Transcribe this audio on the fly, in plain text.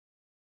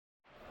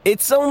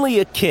It's only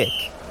a kick,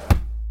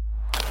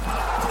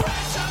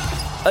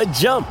 a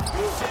jump,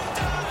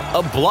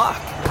 a block.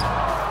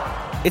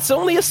 It's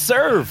only a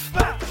serve.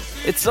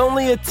 It's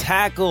only a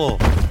tackle,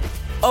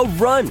 a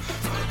run.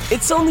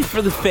 It's only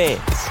for the fans.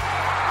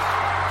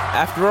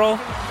 After all,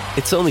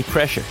 it's only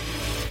pressure.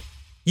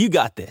 You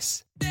got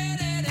this.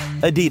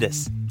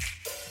 Adidas.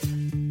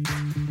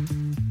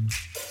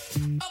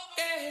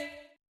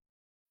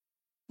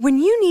 When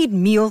you need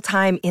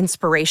mealtime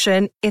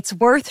inspiration, it's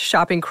worth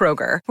shopping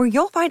Kroger, where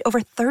you'll find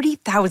over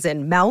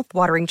 30,000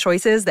 mouth-watering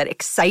choices that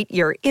excite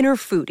your inner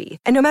foodie.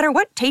 And no matter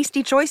what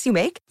tasty choice you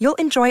make, you'll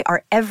enjoy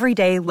our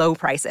everyday low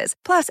prices,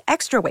 plus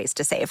extra ways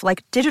to save,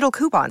 like digital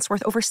coupons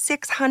worth over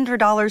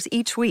 $600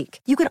 each week.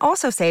 You can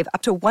also save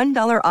up to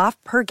 $1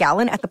 off per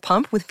gallon at the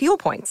pump with fuel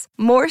points.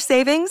 More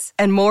savings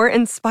and more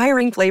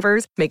inspiring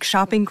flavors make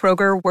shopping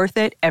Kroger worth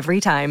it every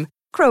time.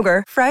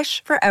 Kroger,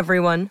 fresh for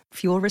everyone.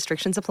 Fuel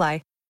restrictions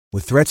apply.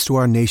 With threats to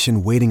our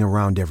nation waiting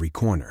around every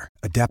corner,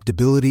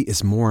 adaptability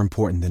is more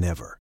important than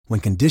ever.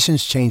 When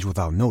conditions change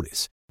without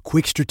notice,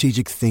 quick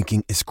strategic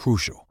thinking is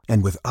crucial.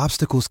 And with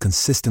obstacles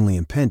consistently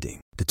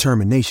impending,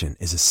 determination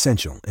is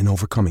essential in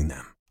overcoming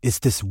them. It's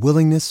this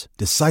willingness,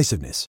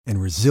 decisiveness,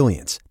 and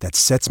resilience that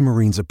sets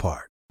Marines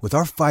apart. With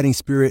our fighting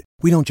spirit,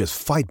 we don't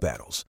just fight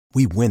battles,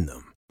 we win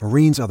them.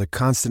 Marines are the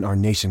constant our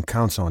nation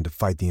counts on to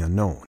fight the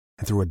unknown.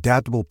 And through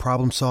adaptable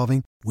problem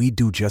solving, we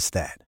do just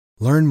that.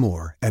 Learn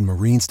more at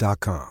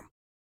marines.com.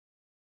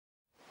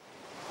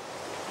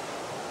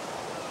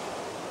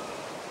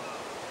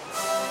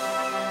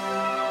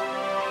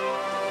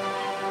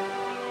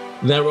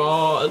 There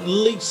are at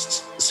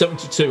least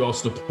 72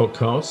 Arsenal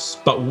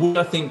podcasts, but we,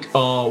 I think,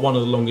 are one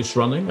of the longest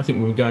running. I think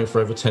we've been going for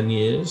over 10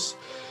 years.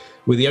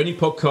 We're the only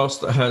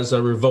podcast that has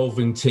a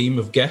revolving team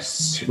of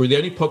guests. We're the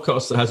only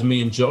podcast that has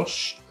me and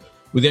Josh.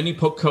 We're the only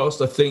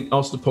podcast, I think,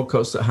 Arsenal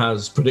podcast that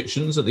has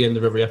predictions at the end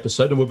of every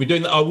episode. And we'll be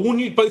doing that. I'll warn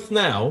you both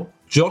now,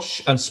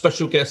 Josh and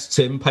special guest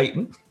Tim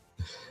Payton,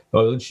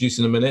 I'll introduce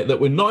in a minute,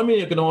 that we're not only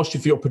going to ask you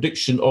for your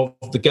prediction of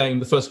the game,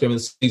 the first game of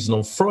the season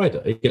on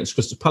Friday against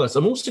Crystal Palace.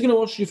 I'm also going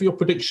to ask you for your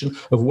prediction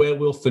of where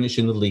we'll finish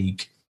in the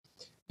league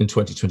in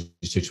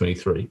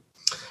 2022-23.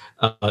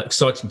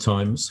 Exciting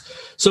times.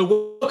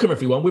 So welcome,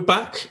 everyone. We're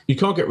back. You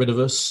can't get rid of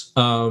us.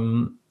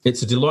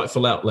 It's a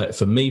delightful outlet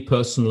for me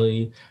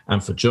personally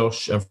and for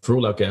Josh and for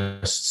all our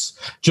guests.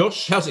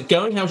 Josh, how's it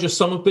going? How's your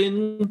summer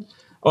been?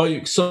 Are you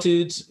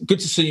excited? Good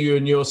to see you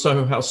in your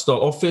Soho House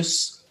style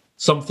office.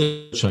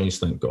 Something changed,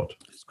 thank God.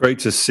 It's great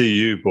to see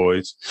you,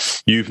 boys.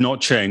 You've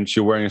not changed.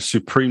 You're wearing a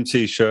Supreme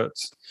T-shirt.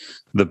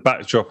 The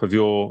backdrop of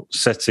your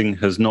setting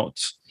has not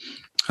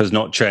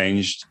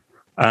changed.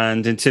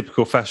 And in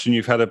typical fashion,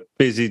 you've had a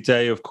busy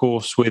day, of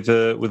course, with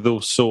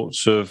all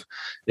sorts of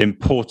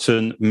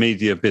important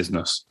media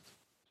business.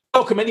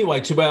 Welcome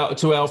anyway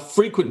to our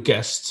frequent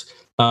guest,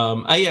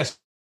 AS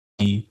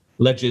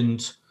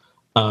legend,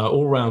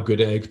 all-round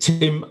good egg,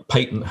 Tim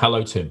Payton.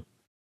 Hello, Tim.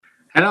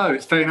 Hello,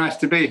 it's very nice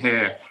to be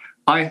here.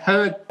 I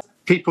heard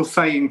people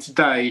saying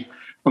today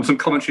on some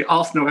commentary,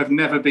 Arsenal have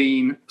never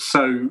been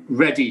so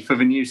ready for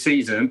the new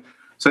season.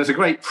 So it's a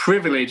great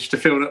privilege to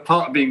feel that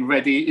part of being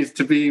ready is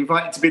to be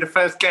invited to be the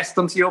first guest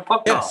onto your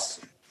podcast. Yes.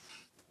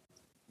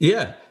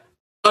 Yeah.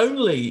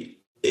 Only,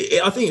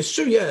 I think it's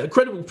true, yeah,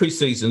 incredible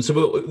pre-season.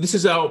 So this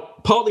is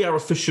partly our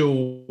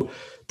official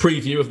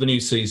preview of the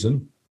new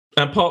season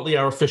and partly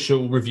our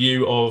official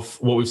review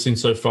of what we've seen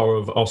so far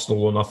of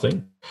Arsenal or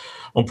Nothing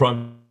on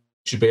Prime.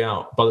 Should be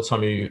out by the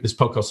time this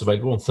podcast is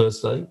available on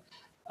Thursday,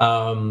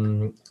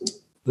 the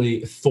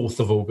 4th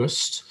of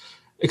August.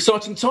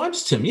 Exciting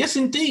times, Tim. Yes,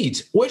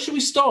 indeed. Where should we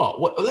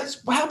start?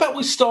 How about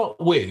we start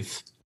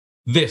with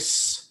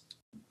this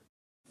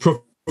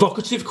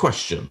provocative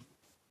question,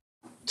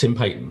 Tim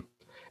Payton.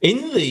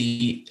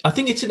 I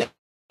think it's in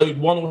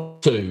episode 1 or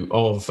 2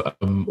 of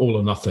All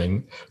or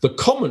Nothing, the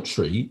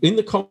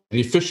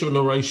official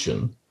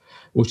narration,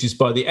 which is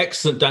by the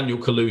excellent Daniel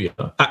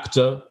Kaluuya,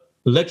 actor,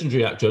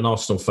 legendary actor and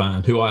Arsenal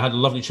fan, who I had a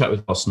lovely chat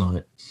with last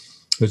night,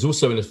 who's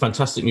also in a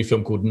fantastic new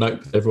film called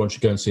Nope. Everyone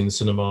should go and see in the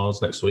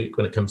cinemas next week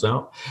when it comes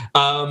out.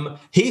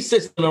 He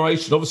says the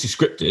narration, obviously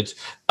scripted,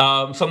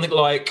 something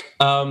like,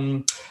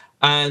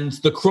 and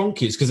the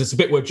Kroenkes, because it's a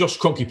bit where Josh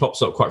Kroenke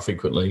pops up quite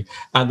frequently,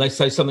 and they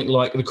say something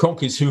like the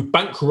Kroenkes who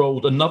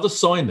bankrolled another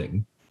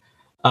signing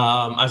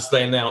as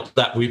they announced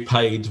that we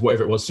paid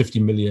whatever it was, 50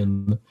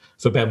 million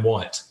for Ben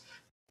White.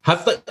 Are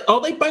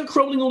they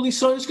bankrolling all these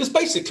signings? Because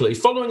basically,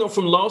 following on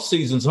from last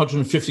season's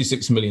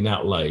 156 million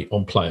outlay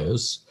on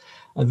players,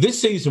 and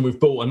this season we've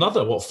bought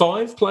another,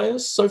 5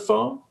 players so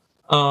far?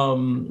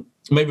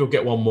 Maybe we'll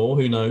get one more,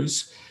 who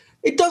knows?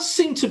 It does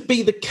seem to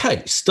be the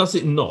case, does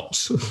it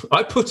not?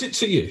 I put it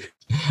to you,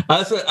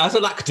 as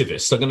an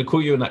activist, I'm going to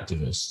call you an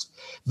activist,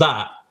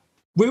 that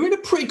we're in a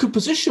pretty good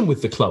position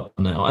with the club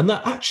now, and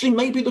that actually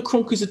maybe the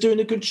Kroenkes are doing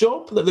a good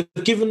job, that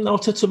they've given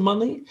Arteta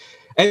money,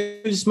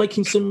 Ed's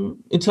making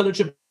some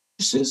intelligent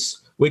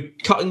purchases. We're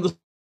cutting the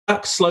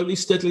back slowly,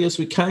 steadily as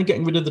we can,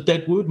 getting rid of the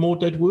dead wood, more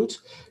dead wood.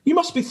 You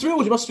must be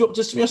thrilled. You must be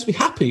optimistic. You must be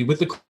happy with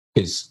the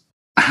Kroenkes.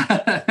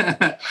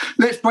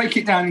 Let's break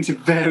it down into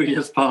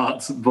various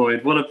parts,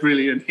 Boyd. What a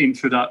brilliant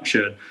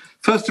introduction.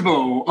 First of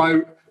all,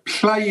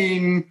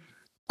 playing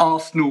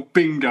Arsenal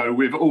bingo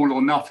with All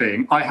or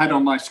Nothing, I had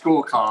on my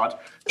scorecard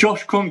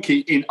Josh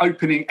Kroenke in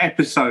opening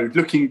episode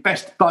looking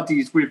best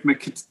buddies with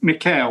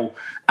Mikel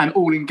and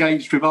all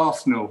engaged with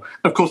Arsenal.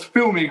 Of course,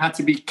 filming had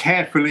to be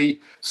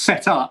carefully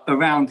set up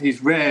around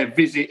his rare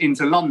visit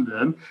into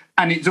London,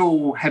 and it's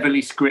all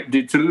heavily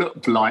scripted to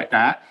look like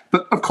that.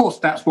 But of course,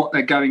 that's what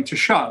they're going to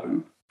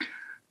show.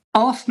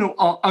 Arsenal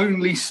are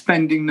only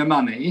spending the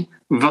money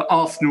that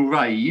Arsenal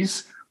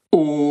raise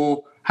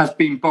or has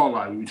been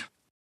borrowed.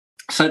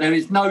 So there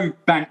is no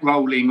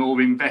bankrolling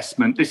or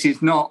investment. This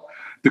is not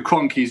the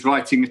Kroenkes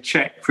writing a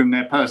cheque from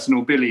their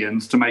personal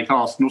billions to make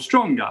Arsenal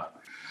stronger.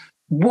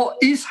 What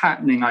is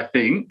happening, I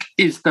think,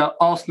 is that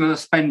Arsenal are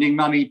spending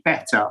money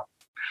better.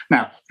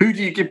 Now, who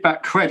do you give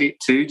back credit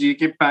to? Do you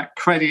give back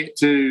credit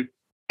to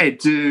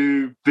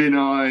Edu,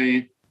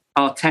 Vinay,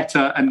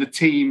 Arteta and the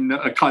team that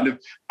are kind of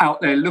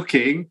out there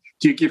looking?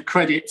 Do you give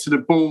credit to the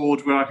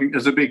board where I think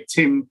there's a big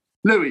Tim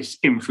Lewis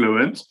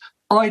influence?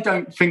 I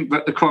don't think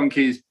that the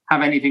Kroenkes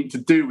have anything to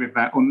do with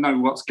that or know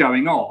what's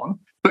going on,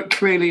 but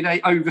clearly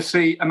they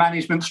oversee a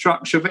management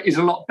structure that is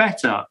a lot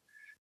better.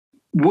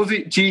 Was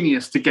it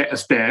genius to get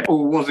us there,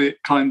 or was it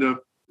kind of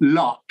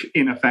luck,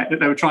 in effect, that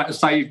they were trying to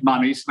save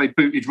money, so they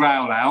booted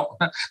Raul out,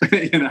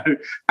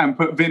 and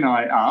put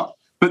Vinay up?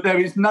 But there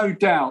is no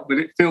doubt that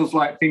it feels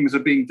like things are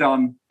being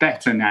done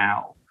better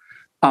now.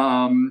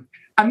 And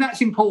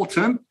that's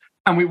important,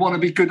 and we want to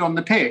be good on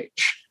the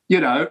pitch.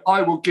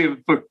 I will give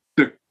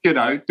the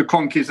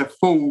Kroenkes a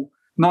full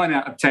 9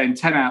 out of 10,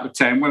 10 out of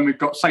 10 when we've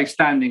got safe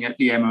standing at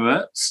the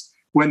Emirates,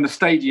 when the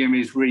stadium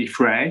is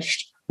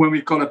refreshed, when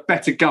we've got a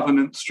better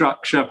governance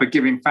structure for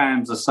giving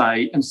fans a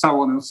say, and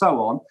so on and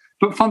so on.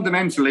 But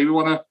fundamentally, we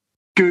want a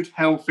good,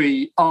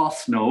 healthy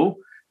Arsenal,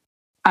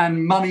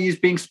 and money is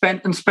being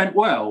spent and spent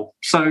well.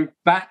 So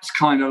that's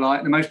kind of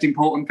like the most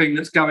important thing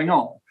that's going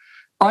on.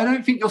 I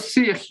don't think you'll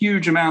see a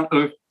huge amount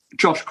of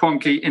Josh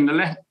Kroenke in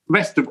the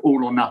rest of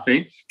All or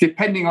Nothing,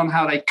 depending on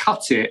how they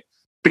cut it.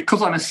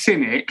 Because I'm a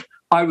cynic,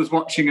 I was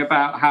watching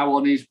about how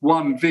on his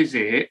one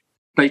visit,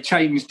 they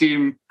changed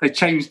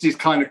his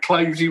kind of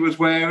clothes he was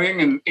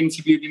wearing and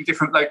interviewed in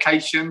different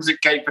locations. It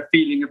gave the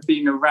feeling of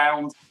being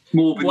around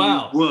more than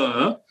you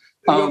were.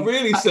 You're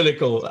really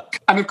cynical.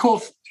 And of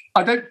course,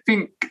 I don't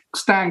think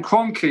Stan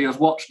Kroenke has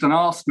watched an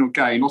Arsenal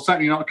game, or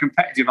certainly not a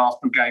competitive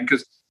Arsenal game,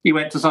 because he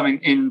went to something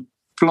in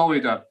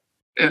Florida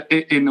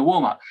in the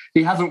warm-up.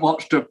 He hasn't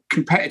watched a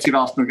competitive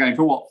Arsenal game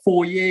for,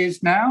 4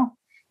 years now,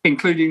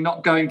 including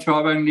not going to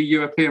our only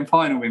European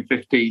final in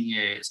 15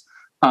 years.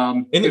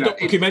 In the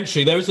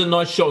documentary, there is a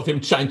nice shot of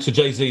him chatting to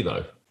Jay-Z,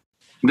 though.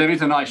 There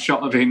is a nice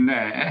shot of him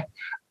there.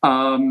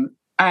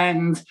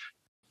 And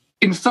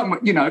in some,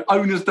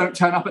 owners don't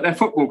turn up at their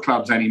football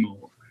clubs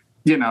anymore.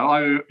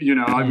 I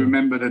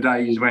remember the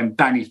days when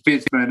Danny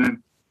Fisman and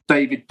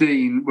David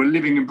Dean were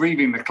living and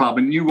breathing the club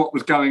and knew what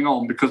was going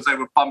on because they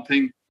were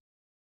bumping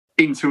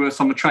into us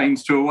on the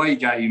trains to away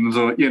games,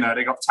 or,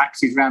 they got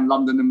taxis around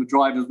London and the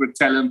drivers would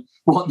tell them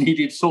what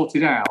needed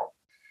sorted out.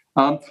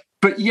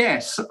 But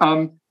yes,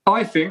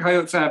 I think, I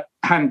ought to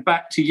hand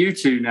back to you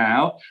two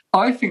now,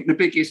 I think the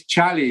biggest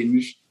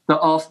challenge that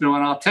Arsenal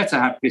and Arteta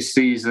have this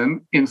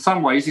season, in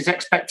some ways, is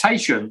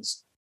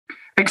expectations.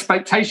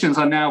 Expectations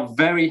are now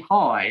very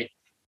high,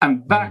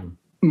 and that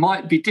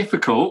might be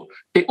difficult.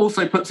 It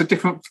also puts a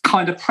different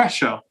kind of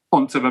pressure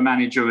onto the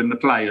manager and the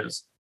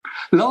players.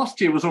 Last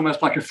year was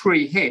almost like a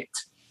free hit.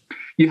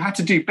 You had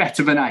to do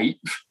better than 8th,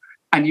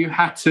 and you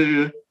had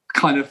to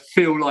kind of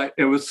feel like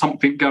there was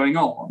something going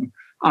on.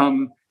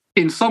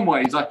 In some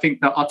ways, I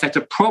think that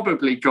Arteta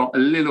probably got a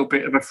little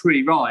bit of a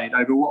free ride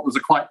over what was a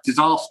quite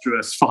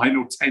disastrous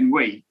final 10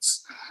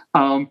 weeks,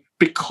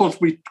 because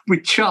we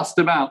just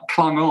about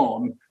clung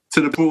on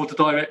to the broader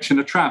direction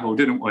of travel,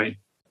 didn't we?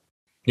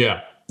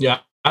 Yeah,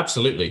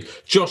 absolutely.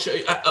 Josh,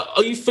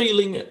 are you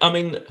feeling,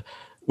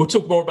 we'll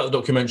talk more about the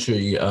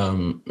documentary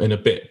in a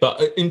bit,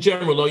 but in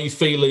general, are you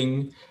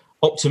feeling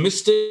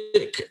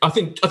optimistic? I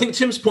think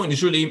Tim's point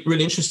is really,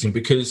 really interesting,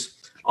 because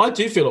I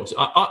do feel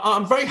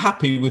I'm very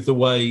happy with the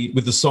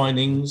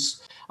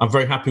signings. I'm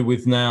very happy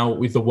with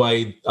the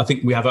way I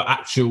think we have an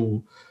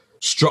actual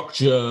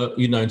structure,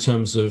 in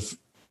terms of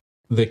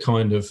the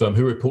kind of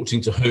who reporting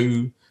to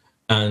who,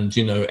 and,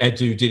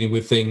 Edu dealing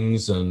with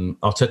things, and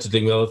Arteta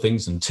dealing with other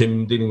things, and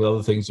Tim dealing with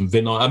other things, and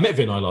Vinay. I met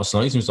Vinay last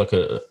night. He seems like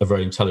a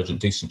very intelligent,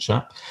 decent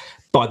chap,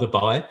 by the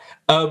by.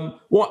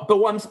 But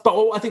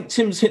what I think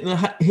Tim's hit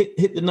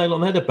the nail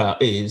on the head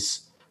about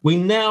is, we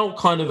now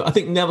I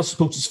think now the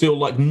supporters feel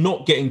like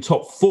not getting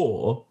top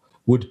 4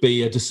 would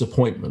be a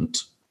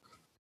disappointment.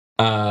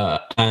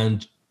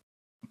 And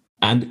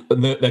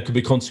there could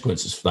be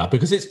consequences for that,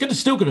 because it's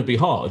still going to be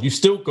hard. You've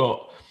still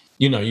got,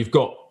 you've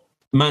got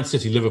Man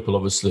City, Liverpool,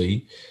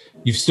 obviously.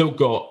 You've still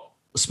got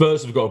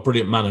Spurs have got a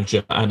brilliant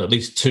manager and at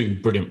least 2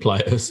 brilliant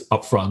players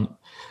up front.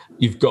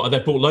 They've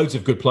bought loads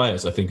of good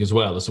players, I think, as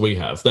well as we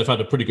have. They've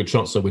had a pretty good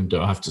transfer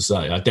window, I have to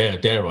say.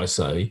 Dare I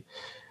say.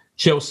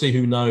 Chelsea,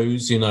 who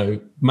knows?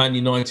 Man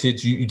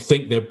United, you'd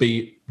think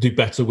they'd do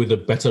better with a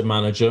better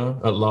manager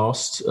at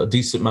last, a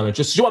decent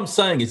manager. So what I'm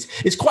saying is,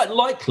 it's quite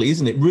likely,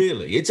 isn't it?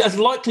 Really, it's as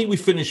likely we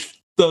finish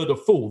third or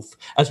fourth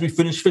as we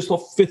finish fifth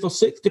or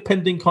sixth,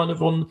 depending kind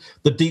of on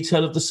the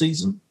detail of the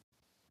season.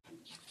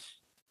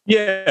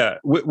 Yeah,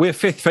 we're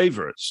fifth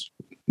favourites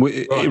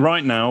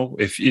right now.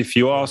 If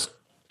you ask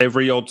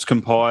every odds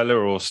compiler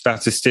or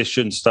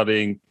statistician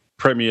studying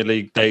Premier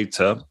League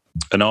data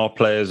and our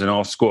players in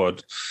our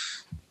squad,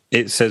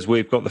 it says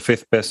we've got the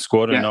fifth best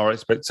squad, and our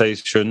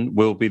expectation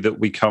will be that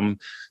we come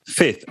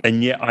fifth.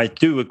 And yet I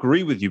do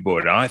agree with you,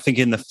 Boyd. I think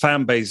in the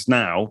fan base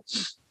now,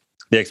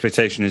 the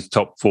expectation is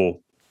top four.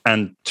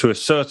 And to a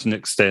certain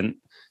extent,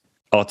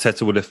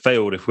 Arteta would have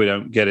failed if we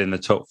don't get in the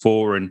top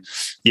four. And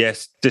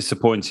yes,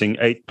 disappointing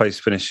 8th place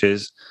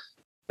finishes.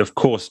 Of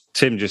course,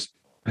 Tim just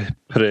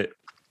put it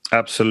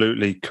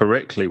absolutely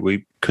correctly.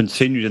 We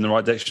continued in the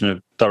right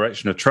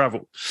direction of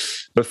travel.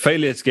 But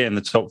failure to get in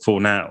the top four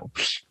now,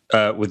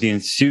 with the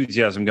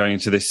enthusiasm going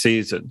into this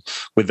season,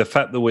 with the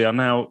fact that we are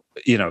now,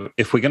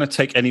 if we're going to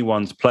take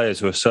anyone's players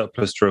who are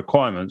surplus to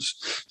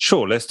requirements,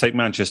 sure, let's take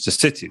Manchester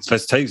City's,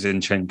 let's take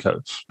Zinchenko,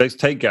 let's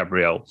take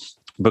Gabriel,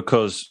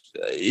 because,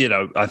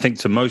 I think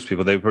to most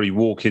people, they would probably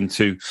walk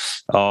into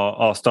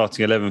our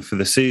starting 11 for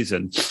the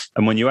season.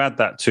 And when you add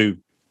that to,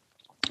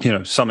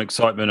 some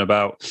excitement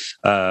about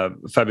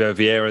Fabio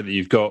Vieira, that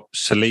you've got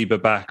Saliba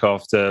back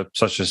after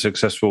such a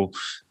successful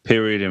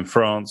period in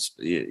France.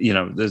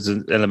 There's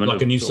an element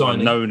like a new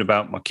signing unknown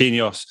about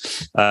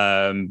Marquinhos.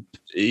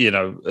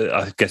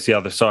 I guess the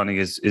other signing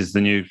is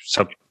the new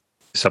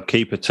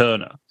sub-keeper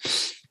Turner.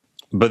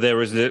 But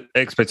there is an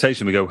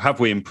expectation. We go,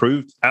 have we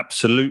improved?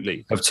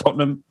 Absolutely. Have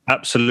Tottenham?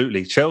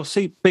 Absolutely.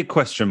 Chelsea? Big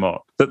question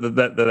mark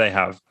that they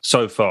have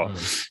so far.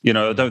 I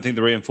don't think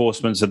the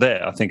reinforcements are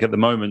there. I think at the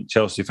moment,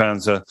 Chelsea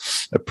fans are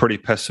pretty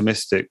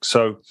pessimistic.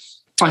 So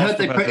I heard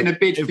they put in a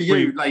bid for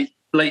you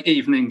late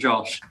evening,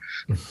 Josh.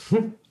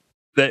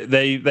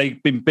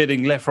 They've been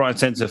bidding left, right, and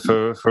centre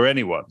for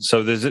anyone.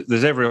 So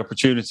there's every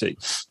opportunity.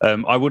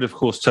 I would, of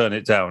course, turn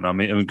it down. I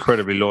mean, I'm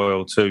incredibly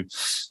loyal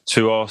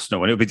to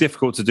Arsenal, and it would be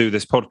difficult to do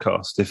this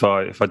podcast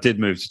if I did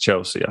move to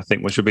Chelsea, I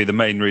think, which would be the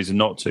main reason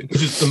not to.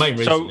 Which is the main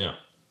reason, so, yeah.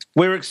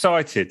 We're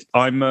excited.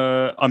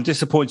 I'm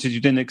disappointed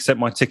you didn't accept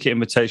my ticket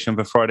invitation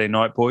for Friday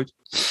night, Boyd.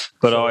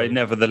 But sorry. I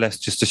nevertheless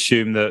just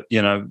assumed that,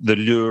 the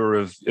lure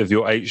of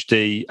your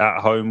HD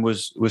at home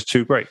was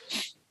too great.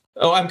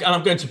 Oh,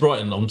 I'm going to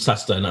Brighton on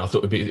Saturday now. I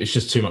thought it's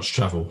just too much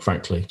travel,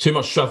 frankly. Too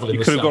much travel in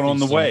the could have gone on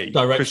the way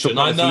direction.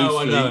 I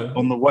know.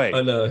 On the way.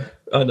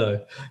 I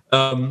know.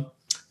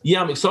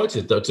 I'm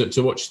excited though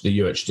to watch the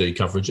UHD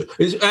coverage.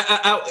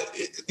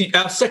 It's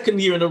our second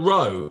year in a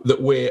row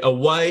that we're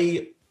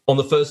away on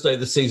the first day of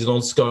the season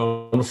on Sky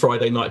on a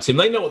Friday night. Tim,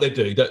 they know what they're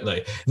doing, don't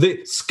they?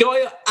 The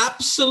Sky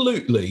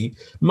absolutely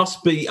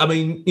must be. I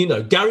mean,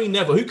 Gary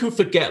Neville. Who can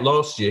forget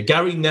last year?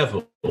 Gary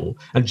Neville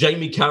and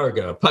Jamie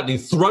Carragher practically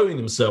throwing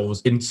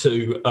themselves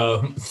into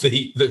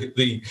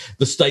the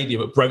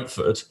stadium at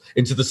Brentford,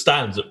 into the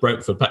stands at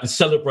Brentford, practically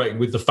celebrating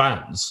with the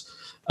fans,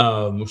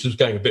 which was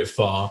going a bit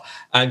far,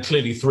 and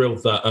clearly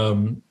thrilled that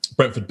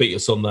Brentford beat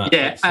us on that.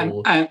 Yeah,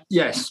 and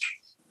yes.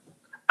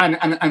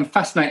 And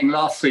fascinating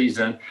last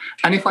season.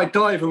 And if I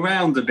dive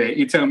around a bit,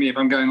 you tell me if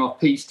I'm going off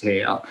piste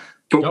here.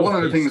 But one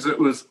of the things that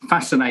was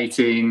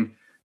fascinating,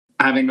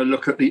 having a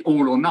look at the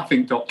All or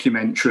Nothing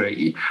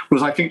documentary,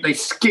 was I think they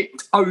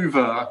skipped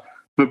over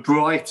the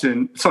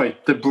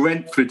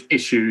Brentford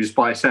issues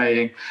by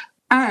saying,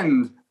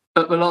 and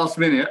at the last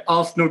minute,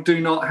 Arsenal do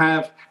not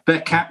have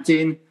their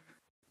captain,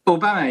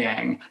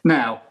 Aubameyang.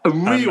 Now, a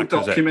real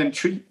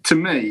documentary to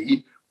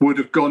me would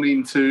have gone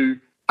into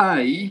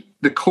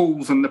the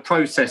calls and the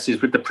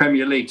processes with the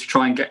Premier League to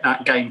try and get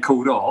that game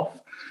called off,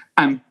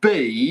 and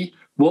B,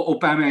 what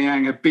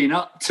Aubameyang had been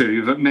up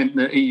to that meant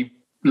that he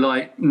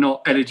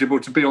not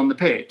eligible to be on the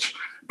pitch.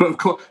 But of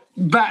course,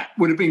 that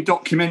would have been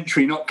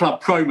documentary, not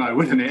club promo,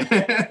 wouldn't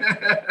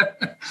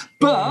it?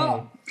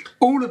 But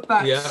all of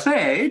that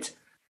said,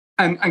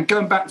 and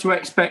going back to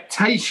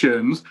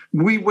expectations,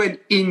 we went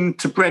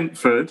into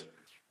Brentford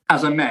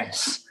as a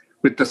mess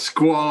with the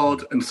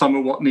squad and some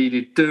of what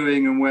needed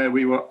doing and where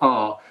we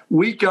are.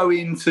 We go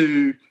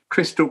into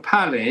Crystal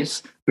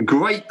Palace, a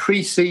great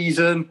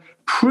pre-season,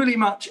 pretty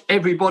much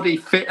everybody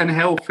fit and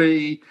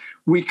healthy.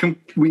 We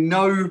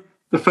know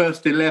the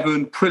first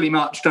 11 pretty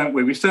much, don't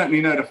we? We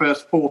certainly know the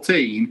first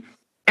 14.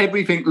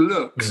 Everything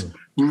looks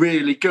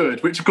really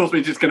good, which of course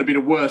means it's going to be the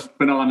worst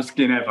banana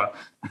skin ever.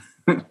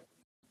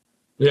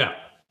 Yeah,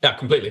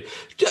 completely.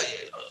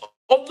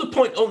 On the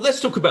point, let's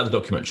talk about the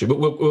documentary, but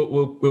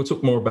we'll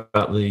talk more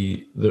about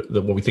the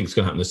what we think is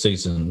going to happen this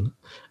season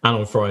and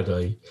on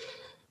Friday.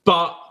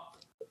 But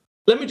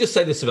let me just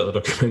say this about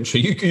the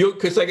documentary: you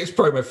could say it's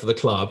promo for the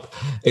club,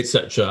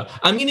 etc.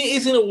 I mean, it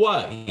is in a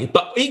way,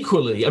 but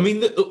equally, I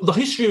mean, the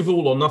history of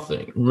All or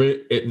Nothing,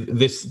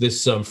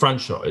 this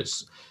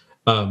franchise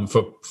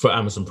for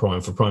Amazon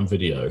Prime, for Prime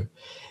Video,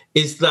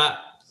 is that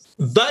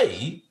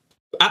they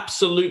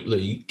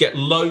absolutely get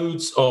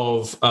loads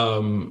of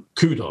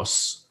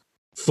kudos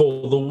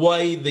for the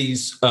way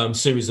these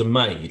series are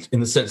made, in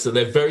the sense that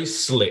they're very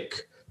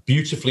slick,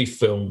 beautifully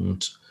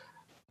filmed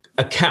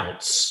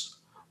accounts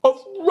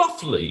of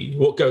roughly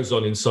what goes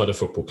on inside a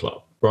football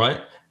club,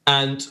 right?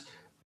 And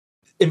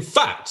in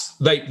fact,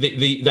 they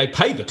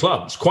pay the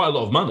clubs quite a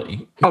lot of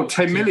money. Oh,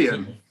 10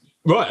 million.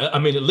 Right. I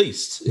mean, at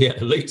least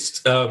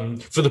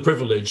for the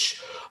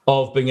privilege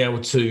of being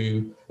able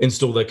to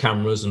install their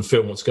cameras and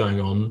film what's going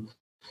on,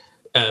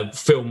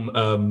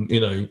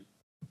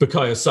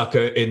 Bukayo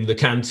Saka in the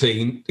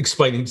canteen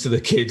explaining to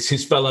the kids,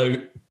 his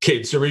fellow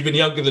kids who are even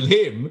younger than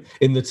him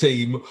in the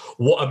team,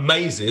 what a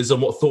maze is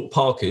and what Thorpe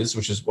Park is,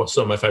 which is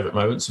some of my favourite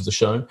moments of the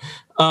show.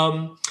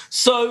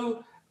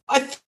 So I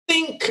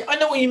think I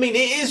know what you mean.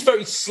 It is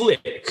very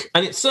slick,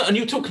 and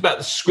you talk about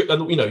the script,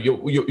 and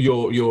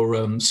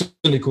your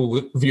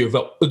cynical view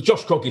of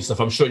Josh Kroenke stuff.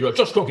 I'm sure you're right.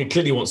 Josh Kroenke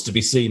clearly wants to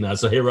be seen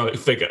as a heroic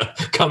figure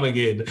coming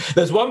in.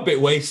 There's one bit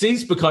where he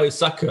sees Bukayo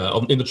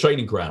Saka in the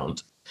training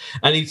ground,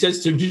 and he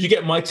says to him, "Did you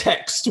get my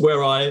text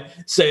where I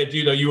said,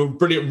 you were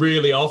brilliant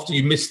really after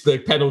you missed the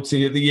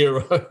penalty at the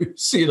Euros?"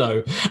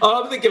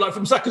 I'm thinking, like,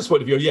 from Saka's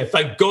point of view, yeah,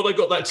 thank God I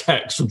got that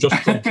text from Josh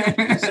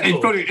Kroenke. He's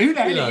probably, who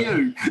the hell are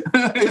you?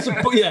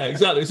 Yeah,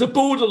 exactly. It's a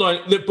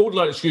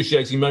borderline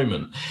excruciating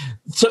moment.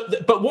 So,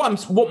 but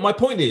what my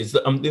point is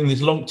that in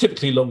this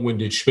typically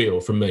long-winded spiel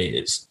from me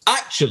is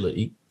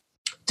actually,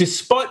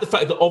 despite the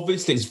fact that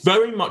obviously it's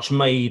very much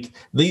made,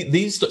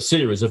 these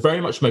series are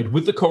very much made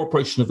with the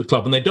cooperation of the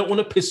club, and they don't want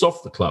to piss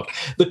off the club.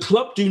 The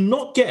club do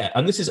not get,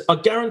 and I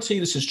guarantee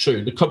this is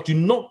true, the club do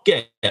not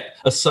get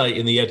a say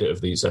in the edit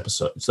of these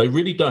episodes. They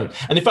really don't.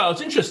 And in fact, I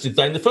was interested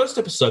that in the first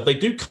episode, they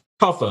do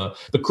cover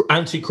the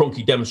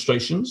anti-Kroenke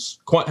demonstrations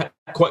quite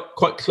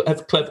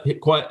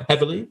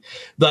heavily.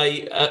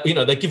 They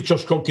give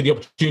Josh Kroenke the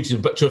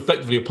opportunity to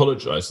effectively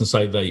apologise and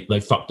say they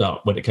fucked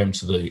up when it came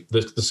to the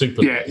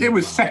Super League. Yeah, it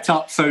was set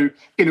up so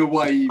in a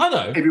way I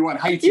know everyone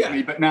hated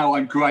me, but now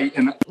I'm great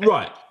and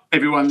right.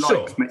 Everyone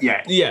likes me.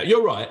 Yeah,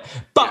 you're right.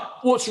 But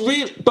what's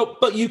real?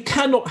 But you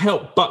cannot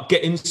help but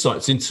get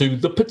insights into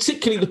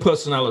particularly the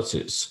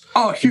personalities.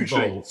 Oh,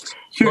 hugely. Involved.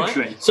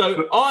 Right?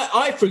 So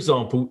I, for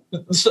example,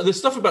 the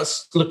stuff about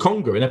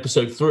Lokonga in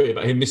episode 3,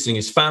 about him missing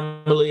his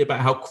family, about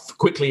how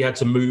quickly he had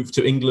to move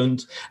to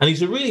England, and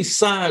he's a really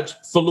sad,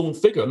 forlorn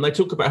figure. And they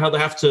talk about how they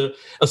have to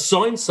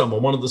assign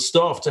someone, one of the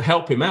staff, to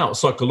help him out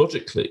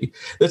psychologically.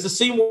 There's a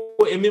scene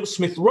where Emile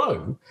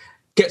Smith-Rowe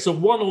gets a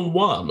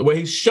one-on-one where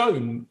he's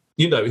shown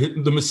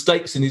the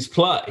mistakes in his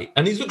play,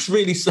 and he looks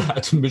really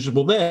sad and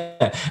miserable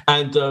there.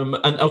 And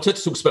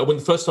Arteta talks about when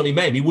the first time he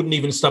met him, he wouldn't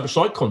even establish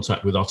eye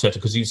contact with Arteta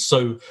because he's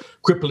so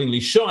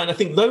cripplingly shy. And I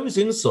think those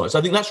insights,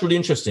 I think that's really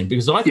interesting,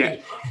 because I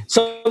think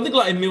something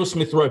like Emile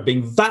Smith-Rowe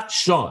being that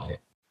shy,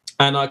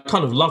 and I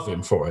kind of love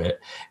him for it,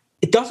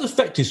 it does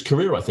affect his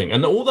career, I think.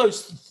 And all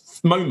those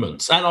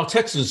moments, and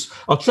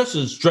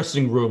Arteta's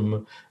dressing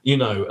room,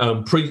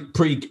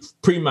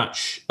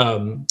 pre-match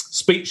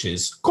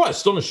speeches, quite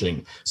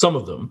astonishing, some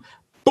of them.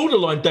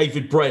 Borderline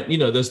David Brent,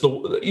 there's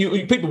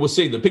people will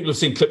see that. People have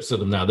seen clips of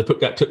them now. They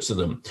put out clips of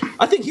them.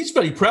 I think he's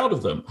very proud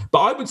of them. But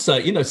I would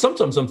say,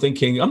 sometimes I'm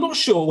thinking, I'm not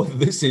sure whether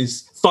this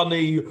is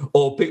funny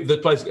or the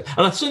players.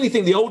 And I certainly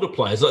think the older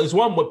players, like there's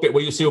one bit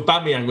where you see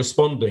Aubameyang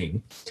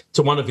responding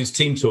to one of his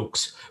team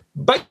talks,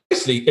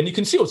 basically, and you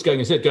can see what's going on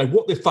his head, going,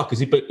 what the fuck is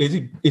he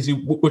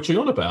whittering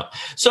on about?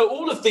 So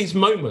all of these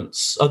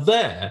moments are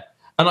there.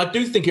 And I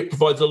do think it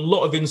provides a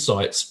lot of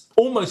insights,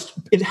 almost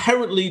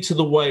inherently, to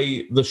the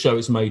way the show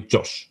is made,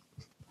 Josh.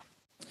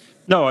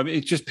 No, I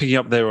mean, just picking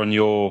up there on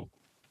your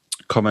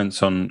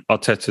comments on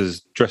Arteta's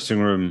dressing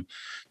room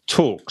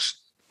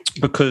talks,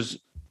 because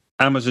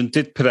Amazon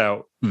did put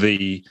out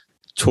the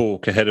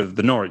talk ahead of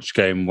the Norwich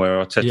game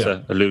where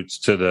Arteta alludes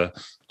to the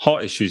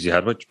heart issues he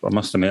had, which I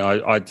must admit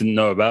I didn't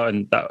know about,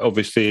 and that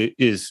obviously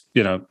is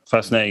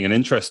fascinating and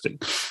interesting.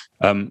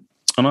 And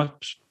I've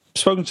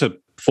spoken to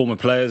former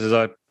players, as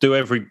I do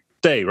every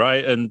day,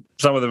 right? And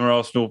some of them are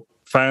Arsenal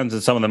fans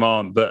and some of them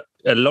aren't, but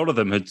a lot of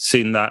them had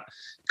seen that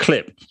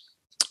clip.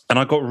 And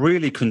I got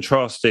really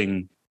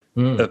contrasting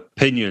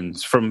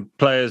opinions from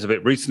players a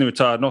bit recently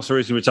retired, not so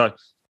recently retired,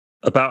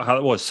 about how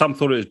it was. Some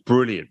thought it was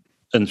brilliant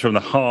and from the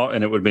heart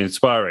and it would be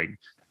inspiring.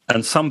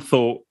 And some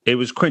thought it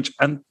was cringe.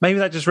 And maybe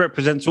that just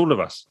represents all of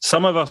us.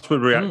 Some of us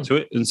would react to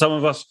it and some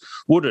of us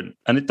wouldn't.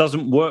 And it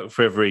doesn't work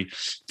for every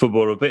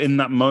footballer. But in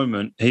that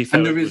moment, he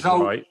felt it was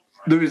right.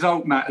 The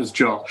result matters,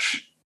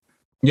 Josh.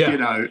 Yeah.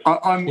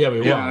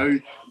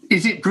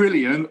 Is it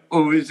brilliant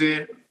or is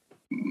it,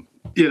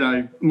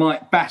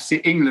 Mike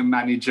Bassett, England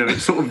manager?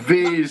 It sort of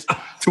veers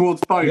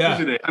towards both,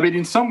 isn't it? I mean,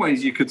 in some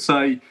ways you could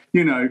say,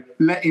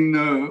 letting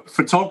the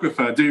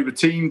photographer do the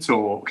team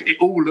talk, it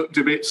all looked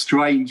a bit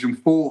strange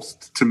and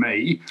forced to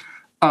me.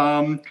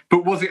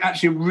 But was it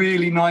actually a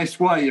really nice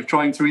way of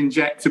trying to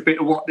inject a bit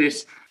of what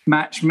this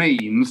match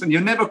means? And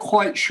you're never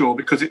quite sure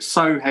because it's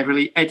so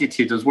heavily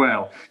edited as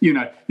well.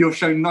 You're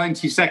shown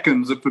 90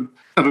 seconds of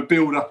a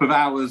build-up of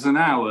hours and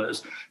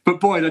hours. But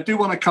Boyd, I do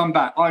want to come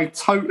back. I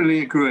totally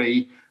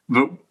agree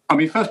I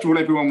mean, first of all,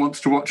 everyone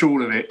wants to watch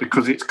all of it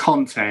because it's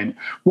content.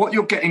 What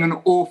you're getting an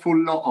awful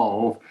lot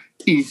of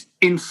is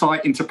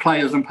insight into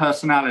players and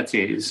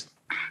personalities,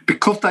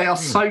 because they are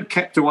so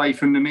kept away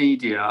from the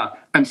media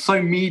and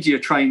so media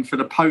trained for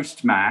the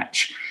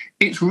post-match.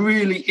 It's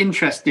really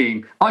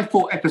interesting. I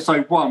thought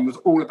episode 1 was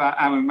all about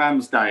Aaron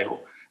Ramsdale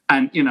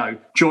and,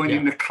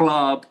 joining the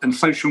club and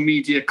social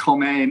media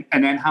comment,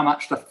 and then how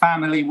much the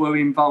family were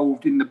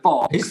involved in the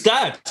box. His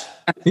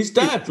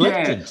dad,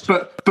 legend.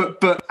 Yeah,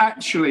 but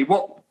actually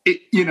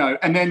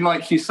and then,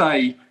 like you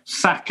say,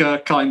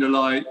 Saka kind of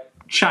like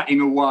chatting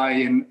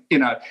away, and,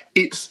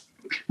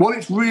 what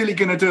it's really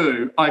going to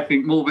do, I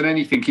think, more than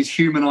anything, is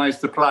humanise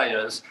the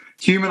players,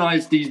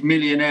 humanise these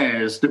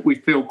millionaires that we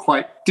feel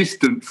quite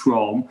distant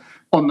from.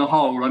 On the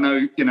whole, I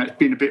know, it's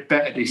been a bit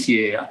better this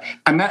year,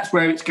 and that's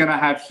where it's going to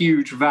have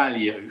huge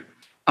value.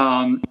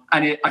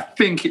 I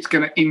think it's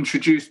going to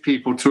introduce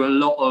people to a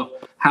lot of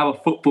how a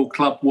football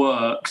club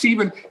works,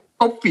 even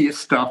obvious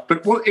stuff.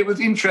 But it was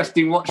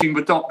interesting watching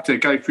the doctor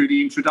go through the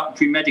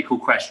introductory medical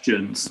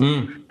questions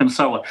and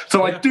so on.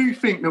 So I do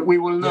think that we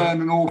will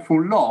learn an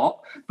awful lot,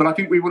 but I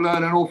think we will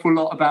learn an awful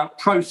lot about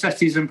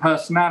processes and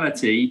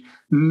personality,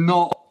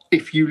 not,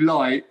 if you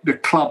like, the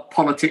club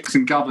politics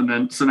and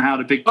governance and how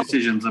the big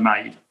decisions are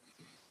made.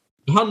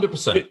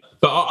 100%.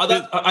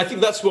 But I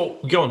think that's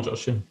what... Go on,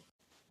 Josh. Yeah.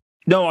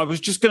 No, I was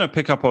just going to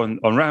pick up on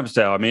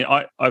Ramsdale. I mean,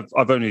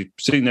 I've only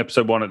seen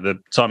episode 1 at the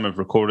time of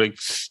recording.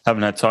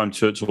 Haven't had time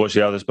to watch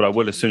the others, but I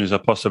will as soon as I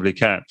possibly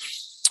can.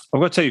 I've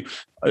got to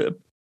tell you...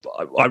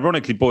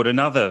 ironically, Boyd,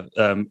 another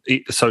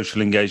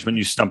social engagement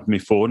you stumped me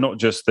for, not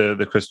just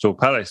the Crystal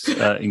Palace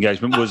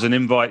engagement, was an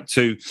invite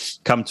to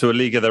come to a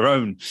League of Their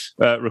Own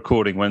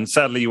recording when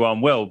sadly you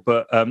aren't well.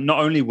 But not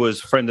only was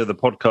friend of the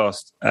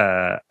podcast,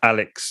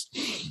 Alex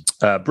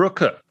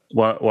Brooker,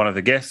 one of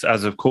the guests,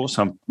 as of course,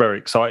 I'm very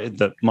excited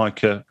that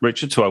Micah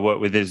Richards, who I work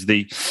with, is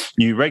the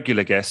new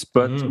regular guest,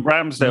 but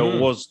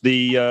Ramsdale was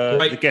the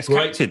guest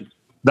captain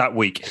that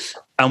week.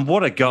 And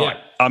what a guy. Yeah.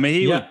 I mean,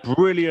 he was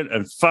brilliant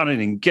and fun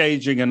and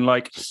engaging. And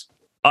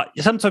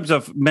sometimes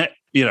I've met,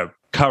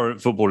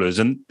 current footballers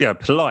and,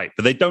 polite,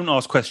 but they don't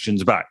ask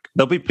questions back.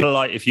 They'll be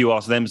polite if you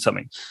ask them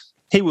something.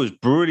 He was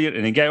brilliant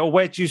and engaged.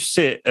 Where do you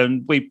sit?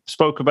 And we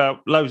spoke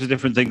about loads of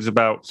different things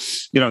about,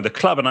 the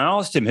club. And I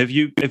asked him, have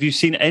you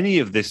seen any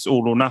of this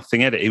All or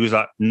Nothing edit? He was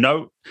like,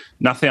 no,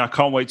 nothing. I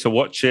can't wait to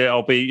watch it.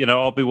 I'll be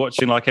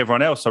watching like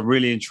everyone else. I'm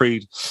really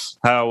intrigued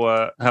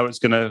how it's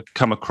going to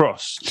come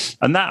across.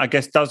 And that, I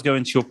guess, does go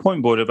into your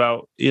point, Boyd,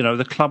 about,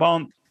 the club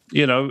aren't,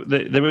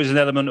 there is an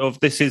element of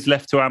this is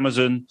left to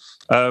Amazon,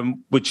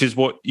 which is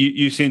what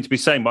you seem to be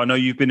saying. But I know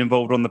you've been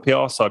involved on the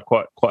PR side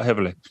quite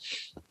heavily.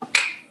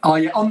 Oh,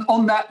 yeah.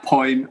 On that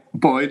point,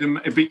 Boyd, and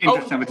it'd be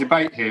interesting to have a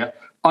debate here.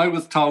 I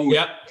was told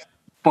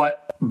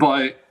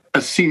by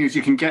as senior as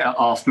you can get at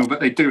Arsenal that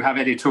they do have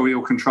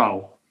editorial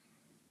control.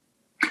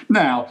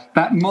 Now,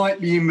 that might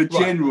be in the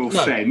general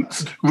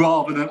sense,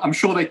 rather than, I'm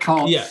sure they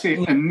can't sit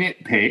and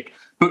nitpick,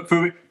 but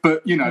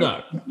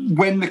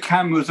when the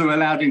cameras are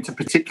allowed into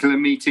particular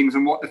meetings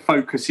and what the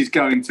focus is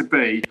going to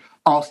be,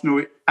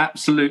 Arsenal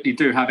absolutely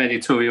do have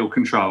editorial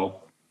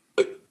control.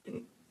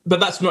 But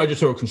that's not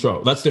editorial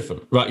control. That's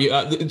different, right?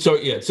 So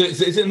it's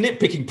a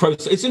nitpicking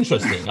process. It's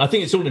interesting. I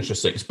think it's all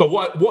interesting. But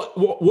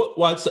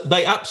what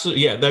they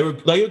absolutely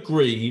they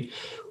agree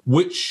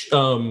which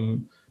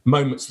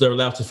moments they're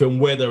allowed to film,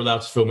 where they're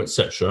allowed to film,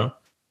 etc.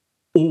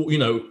 All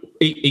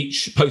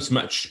each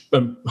post-match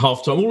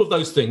half-time, all of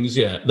those things.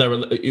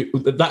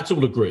 That's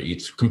all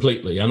agreed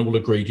completely, and all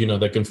agreed.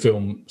 They can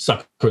film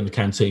Saka in the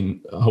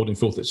canteen holding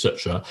forth,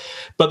 etc.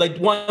 But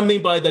what I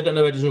mean by they don't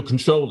know editorial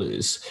control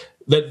is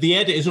that the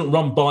edit isn't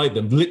run by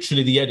them,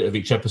 literally the edit of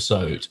each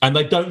episode, and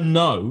they don't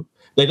know.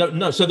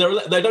 So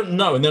they don't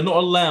know, and they're not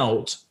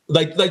allowed.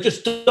 They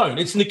just don't.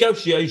 It's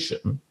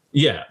negotiation.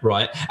 Yeah,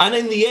 right. And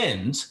in the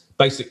end,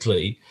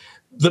 basically,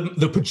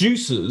 the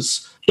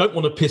producers don't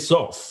want to piss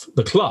off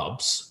the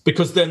clubs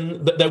because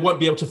then they won't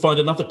be able to find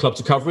another club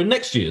to cover in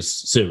next year's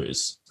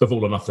series of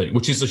All or Nothing,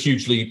 which is a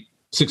hugely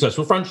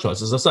successful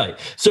franchise, as I say.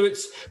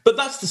 But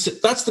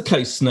that's the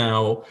case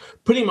now,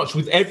 pretty much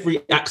with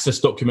every Access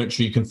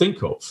documentary you can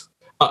think of.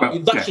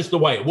 That's just the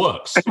way it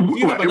works.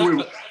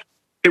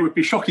 It would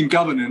be shocking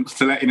governance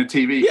to let in a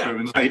TV crew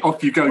and say,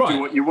 off you go, do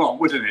what you want,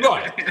 wouldn't it?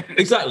 Right,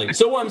 exactly.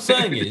 So what I'm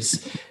saying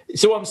is,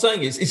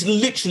 it's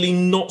literally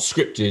not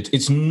scripted.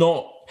 It's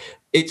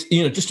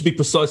just to be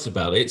precise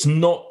about it, it's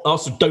not,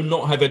 also do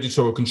not have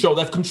editorial control.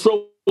 They have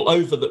control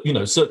over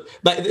it's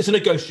a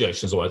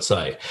negotiation, is what I'd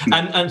say.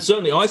 And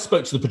certainly I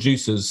spoke to the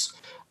producers,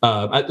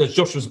 as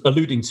Josh was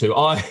alluding to.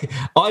 I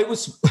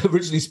was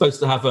originally supposed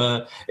to have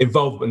an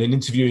involvement in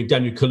interviewing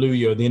Daniel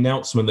Kaluuya, the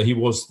announcement that he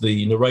was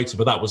the narrator,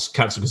 but that was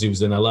cancelled because he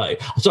was in LA.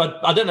 So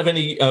I don't have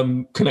any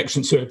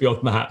connection to it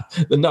beyond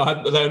that.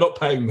 No, they're not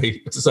paying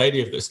me to say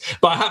any of this.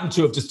 But I happen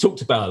to have just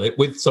talked about it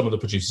with some of the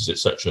producers,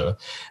 etc.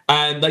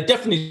 And they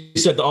definitely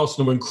said that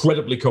Arsenal were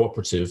incredibly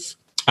cooperative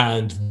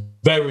and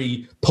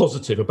very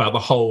positive about the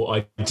whole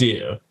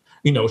idea.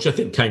 which I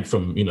think came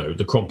from,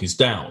 the Kroenkes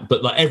down.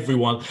 But like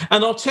everyone,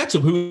 and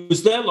Arteta, who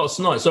was there last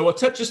night. So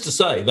Arteta, just to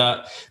say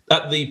that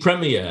at the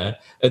premiere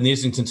in the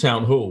Islington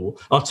Town Hall,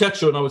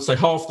 Arteta and I would say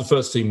half the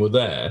first team were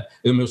there.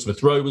 Emile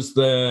Smith-Rowe was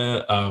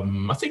there.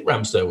 I think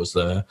Ramsdale was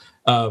there.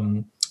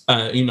 And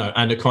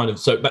a kind of,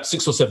 so about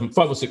 5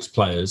 or 6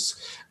 players,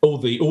 all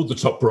the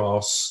top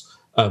brass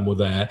were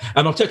there,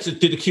 and Arteta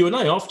did a Q&A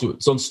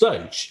afterwards on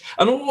stage,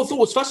 and all I thought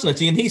was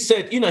fascinating. And he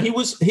said, he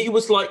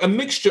was like a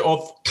mixture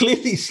of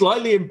clearly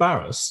slightly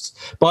embarrassed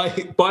by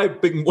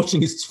being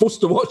forced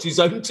to watch his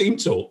own team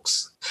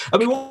talks. I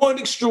mean, what an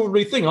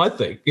extraordinary thing, I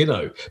think,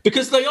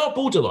 because they are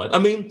borderline. I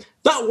mean,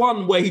 that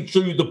one where he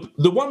drew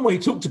the one where he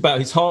talked about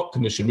his heart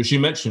condition, which you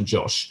mentioned,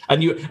 Josh,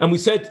 and we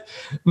said,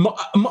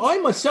 I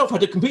myself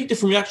had a completely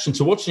different reaction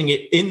to watching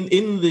it at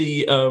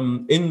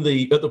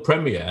the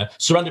premiere,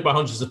 surrounded by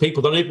hundreds of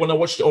people, than when I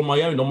watched it on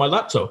my own on my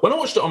laptop. When I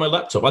watched it on my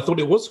laptop, I thought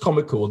it was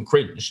comical and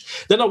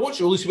cringe. Then I watched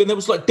it all this, and there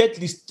was like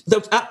deadly. There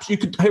was you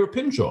could hear a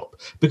pin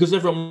drop because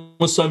everyone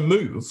was so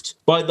moved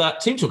by that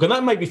team talk, and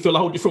that made me feel a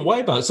whole different way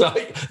about it. So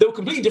there were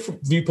completely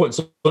different viewpoints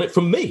on it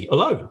from me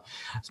alone.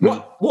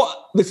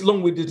 What this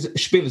long-winded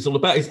spiel is all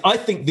about is, I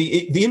think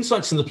the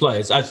insights in the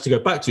players, as to go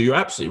back to, you're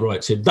absolutely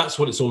right, Tim, that's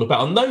what it's all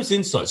about. And those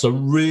insights are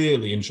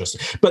really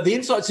interesting. But the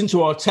insights into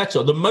Arteta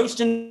are the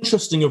most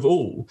interesting of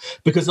all,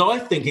 because I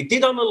think it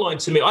did underline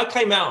to me, I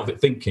came out of it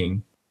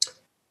thinking,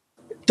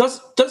 does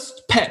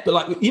Pep,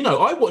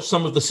 I watched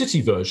some of the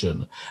City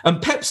version,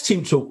 and Pep's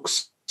team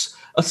talks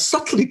are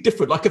subtly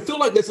different. Like, I feel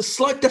like there's a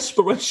slight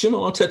desperation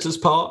on Arteta's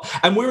part,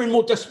 and we're in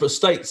more desperate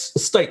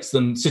states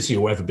than City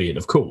will ever be in,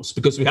 of course,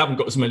 because we haven't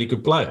got as many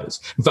good players.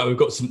 In fact,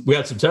 we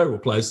had some terrible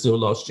players still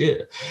last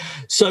year.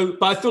 So,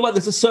 but I feel like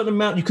there's a certain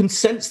amount, you can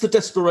sense the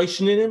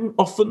desperation in him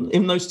often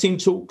in those team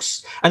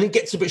talks, and it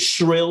gets a bit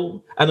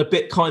shrill and a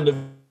bit kind of,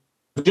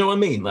 do you know what I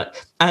mean?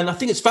 And I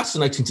think it's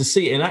fascinating to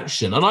see it in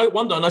action. And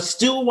I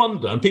still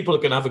wonder, and people are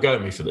going to have a go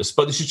at me for this,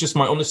 but this is just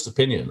my honest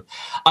opinion.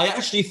 I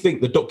actually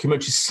think the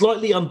documentary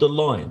slightly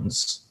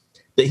underlines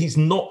that he's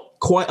not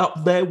quite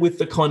up there with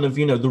the kind of,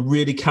 the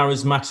really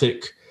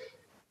charismatic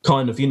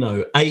kind of,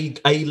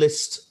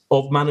 A-list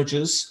of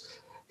managers.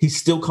 He's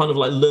still kind of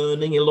like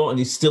learning a lot, and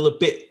he's still a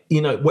bit,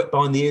 wet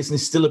behind the ears, and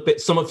he's still a bit,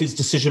 some of his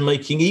decision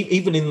making,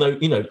 even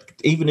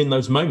in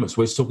those moments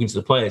where he's talking to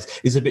the players,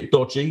 is a bit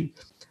dodgy.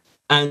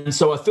 And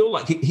so I feel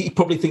like he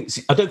probably thinks,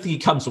 I don't think he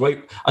comes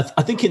away.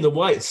 I think in the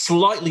way it's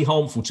slightly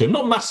harmful to him,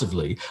 not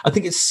massively. I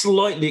think it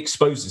slightly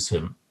exposes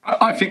him.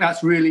 I think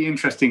that's really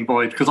interesting,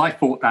 Boyd, because I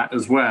thought that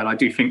as well. I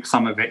do think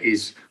some of it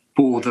is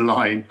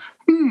borderline.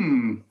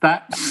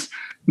 That's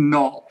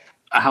not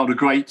how the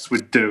greats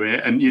would do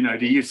it. And,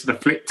 the use of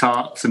the flip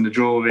charts and the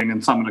drawing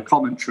and some of the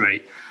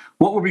commentary.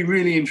 What will be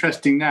really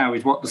interesting now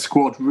is what the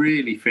squad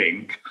really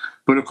think.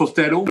 But of course,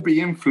 they'll all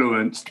be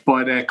influenced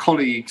by their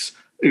colleagues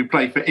who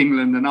play for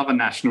England and other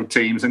national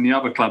teams and the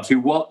other clubs who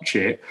watch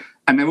it,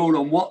 and they're all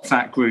on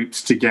WhatsApp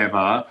groups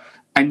together,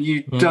 and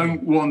you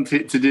don't want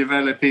it to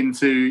develop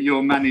into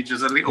your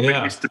manager's a little bit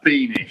Mr.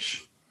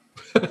 Beanish.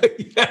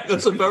 Yeah,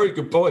 that's a very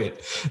good point.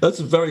 I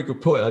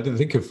didn't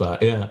think of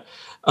that, yeah.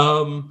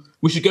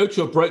 We should go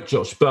to a break,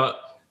 Josh,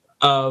 but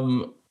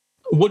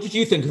what did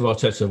you think of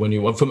Arteta when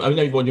you watched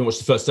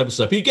the first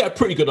episode? But you get a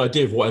pretty good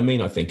idea of what I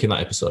mean, I think, in that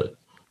episode.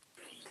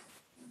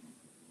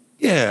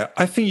 Yeah,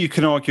 I think you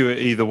can argue it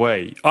either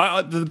way.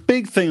 The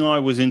big thing I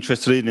was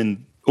interested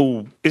in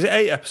all, is it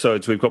 8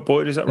 episodes we've got,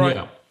 Boyd, is that right?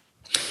 Yeah.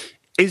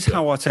 Is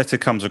how Arteta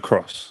comes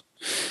across.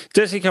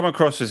 Does he come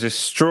across as this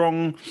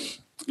strong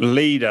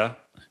leader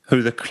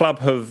who the club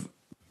have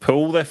put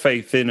all their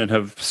faith in and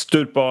have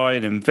stood by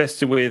and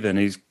invested with, and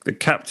he's the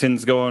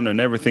captain's gone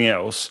and everything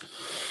else,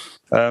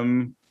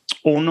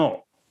 or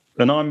not?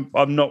 And I'm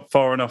not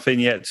far enough in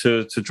yet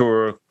to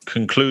draw a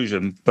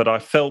conclusion, but I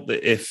felt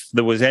that if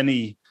there was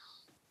any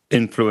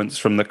influence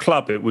from the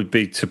club, it would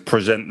be to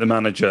present the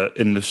manager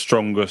in the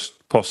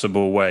strongest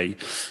possible way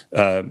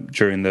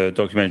during the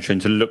documentary,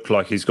 and to look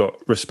like he's got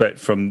respect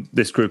from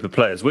this group of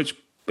players, which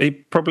he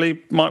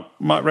probably might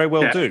very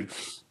well do.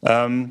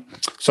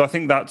 So I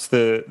think that's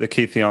the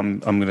key thing I'm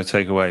going to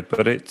take away.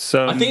 But it's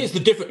I think it's the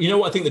different. You know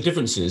what I think the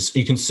difference is?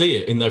 You can see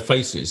it in their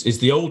faces. Is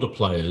the older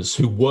players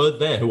who were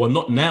there, who are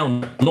not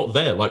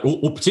there, like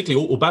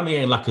particularly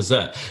Aubameyang and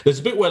Lacazette. There's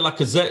a bit where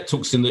Lacazette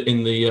talks in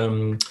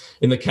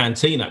the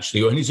canteen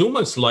actually, and he's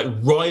almost like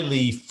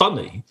wryly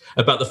funny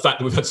about the fact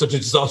that we've had such a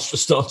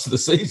disastrous start to the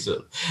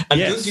season. And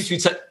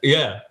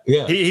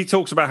he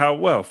talks about how,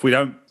 well, if we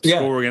don't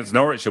score against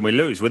Norwich and we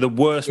lose, we're the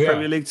worst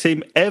Premier League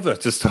team ever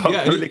to start the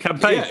Premier League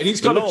campaign. Yeah, and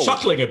he's kind of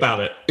chuckling about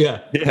it.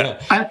 Yeah.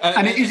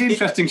 And it is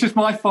interesting. Just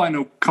my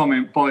final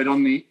comment, Boyd,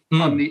 on the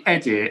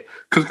edit,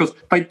 because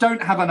they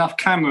don't have enough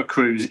camera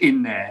crews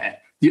in there.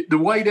 The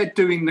way they're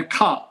doing the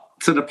cut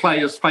to the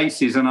players'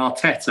 faces and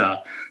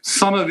Arteta,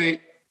 some of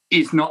it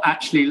is not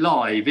actually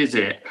live, is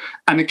it?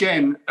 And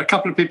again, a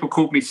couple of people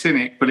called me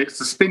cynic, but it's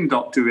the spin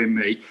doctor in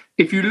me.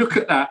 If you look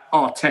at that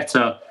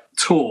Arteta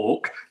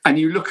talk and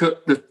you look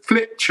at the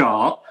flip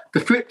chart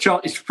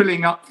is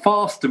filling up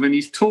faster than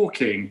he's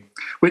talking,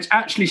 which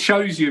actually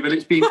shows you that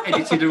it's being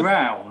edited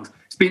around.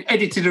 It's been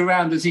edited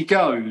around as he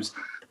goes.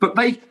 But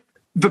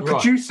the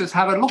producers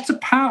have a lot of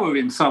power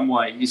in some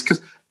ways,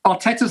 because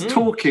Arteta's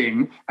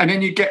talking, and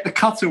then you get the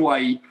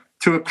cutaway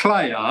to a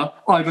player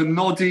either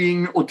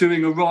nodding or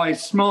doing a wry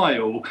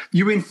smile.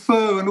 You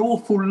infer an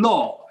awful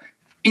lot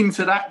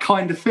into that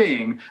kind of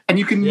thing, and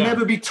you can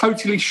never be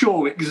totally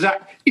sure is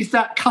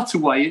that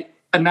cutaway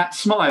and that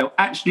smile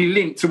actually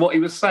linked to what he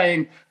was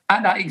saying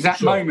at that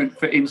exact moment,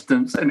 for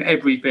instance, and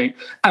everything.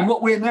 And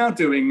what we're now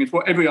doing is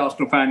what every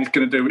Arsenal fan is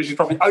going to do, which is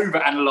probably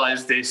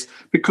overanalyze this,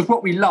 because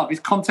what we love is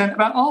content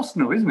about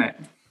Arsenal, isn't it?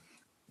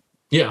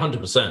 Yeah,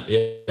 100%.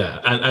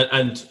 Yeah.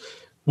 And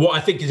what I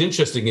think is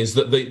interesting is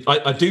that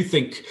I do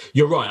think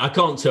you're right. I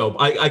can't tell.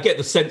 I get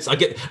the sense.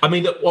 I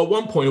mean, at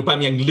one point,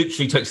 Aubameyang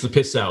literally takes the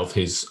piss out of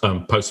his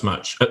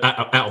post-match,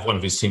 out of one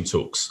of his team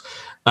talks.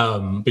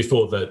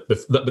 Before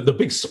the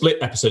big split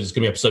episode is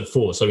going to be episode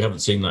 4, so we haven't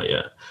seen that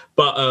yet.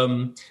 But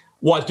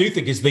what I do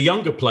think is the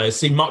younger players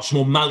seem much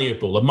more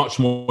malleable and much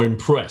more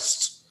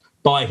impressed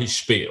by his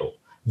spiel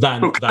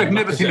than I've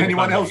never seen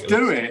anyone else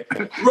do it.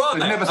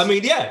 Right. I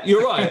mean, yeah,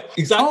 you're right.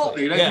 Exactly.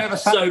 Partly, they've never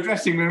sat in a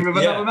dressing room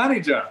with another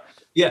manager.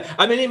 Yeah,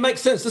 I mean, it makes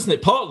sense, doesn't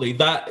it? Partly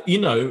that,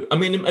 I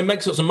mean, it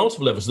makes sense on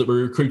multiple levels that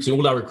we're recruiting.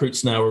 All our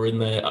recruits now are in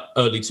their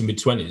early to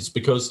mid-20s,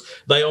 because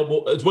they are,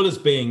 as well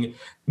as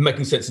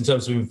making sense in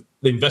terms of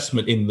the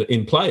investment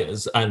in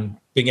players and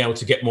being able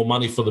to get more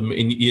money for them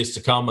in years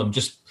to come, and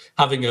just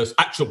having an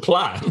actual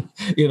plan,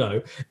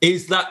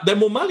 is that they're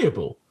more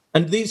malleable.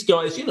 And these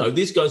guys, are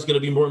going to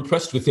be more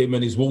impressed with him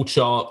and his wall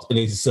chart and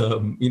his,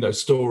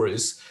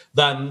 stories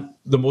than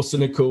the more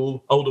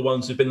cynical older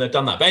ones who've been there,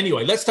 done that. But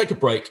anyway, let's take a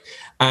break.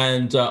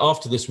 And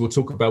after this, we'll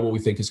talk about what we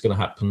think is going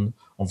to happen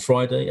on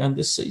Friday and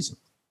this season.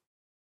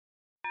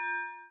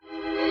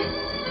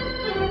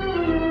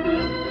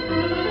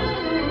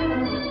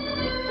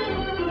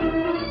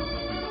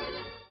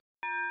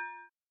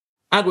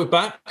 And we're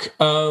back.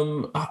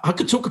 I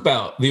could talk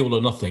about the all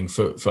or nothing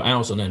for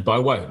hours on end, but I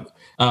won't.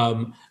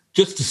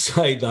 Just to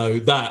say, though,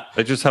 that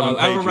they just haven't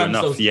paid you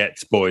enough yet,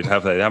 Boyd,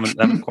 have they? They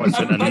haven't quite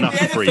sent enough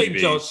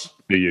freebies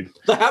to you.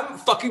 They haven't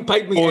fucking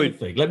paid me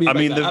anything.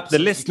 The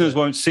listeners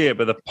won't see it,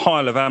 but the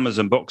pile of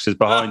Amazon boxes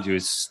behind you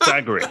is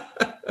staggering.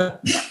 I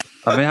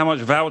mean, how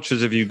much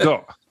vouchers have you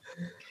got?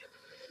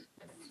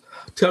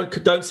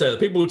 Don't say that.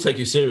 People will take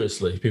you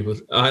seriously.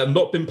 I have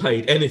not been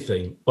paid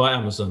anything by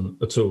Amazon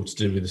at all to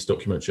do with this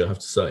documentary, I have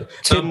to say.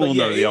 Tim will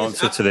know the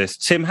answer to this.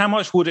 Tim, how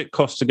much would it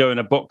cost to go in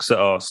a box at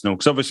Arsenal?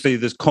 Because obviously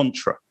there's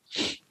Contra.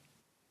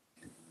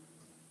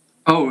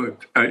 Oh,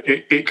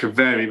 it could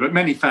vary, but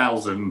many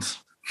thousands.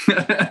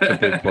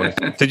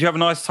 Did you have a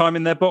nice time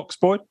in their box,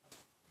 Boyd?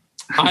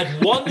 I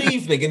had one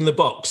evening in the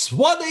box.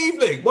 One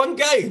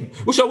game,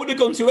 which I would have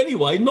gone to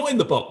anyway, not in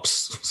the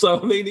box. So,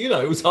 I mean,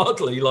 it was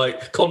hardly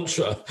like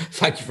Contra.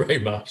 Thank you very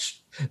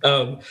much.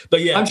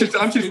 But yeah, I'm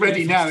just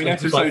ready now in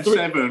episode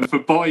 7 for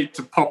Boyd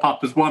to pop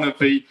up as one of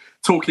the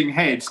talking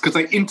heads, because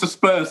they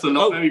intersperse a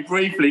lot very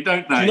briefly,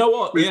 don't they? Do you know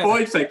what? With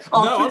Boyd saying,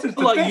 this is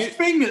the best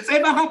thing that's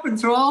ever happened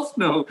to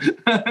Arsenal.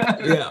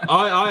 Yeah,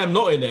 I am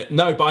not in it.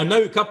 No, but I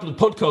know a couple of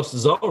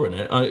podcasters are in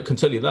it. I can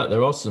tell you that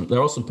there are some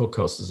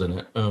podcasters in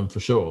it, for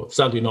sure.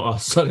 Sadly not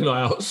us. Sadly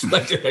not ours.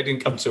 They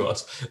didn't come to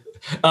us.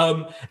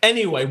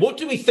 Anyway, what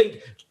do we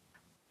think,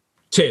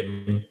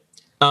 Tim?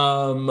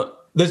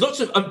 There's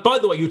lots of. By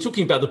the way, you were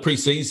talking about the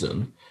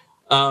pre-season.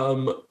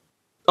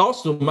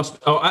 Arsenal must.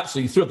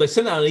 Actually, they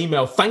sent out an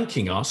email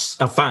thanking us,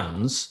 our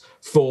fans,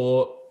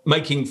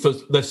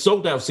 they've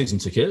sold out season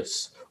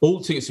tickets. All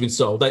tickets have been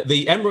sold.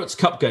 The Emirates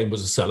Cup game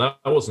was a sellout,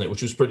 wasn't it?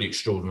 Which was pretty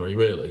extraordinary,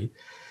 really.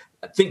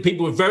 I think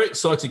people were very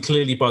excited,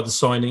 clearly, by the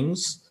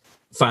signings.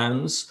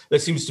 Fans, there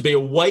seems to be a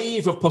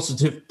wave of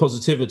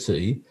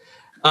positivity.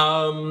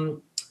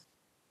 And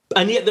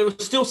yet there are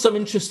still some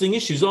interesting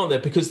issues, aren't there?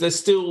 Because there's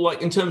still,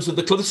 in terms of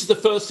this is the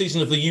first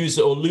season of the use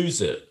it or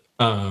lose it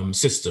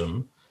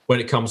system when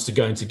it comes to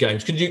going to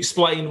games. Could you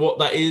explain what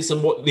that is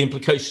and what the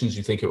implications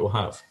you think it will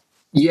have?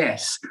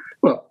 Yes.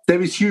 Well,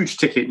 there is huge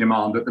ticket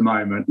demand at the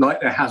moment, like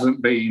there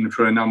hasn't been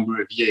for a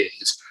number of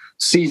years.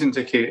 Season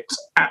tickets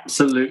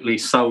absolutely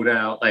sold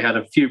out. They had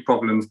a few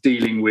problems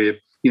dealing with,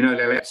 they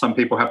let some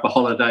people have the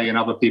holiday and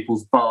other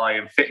people's buy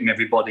and fitting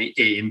everybody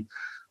in.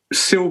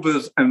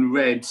 Silvers and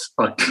reds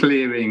are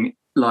clearing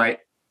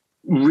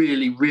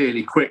really,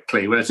 really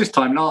quickly. Whereas this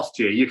time last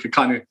year, you could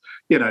kind of,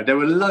 there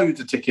were loads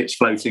of tickets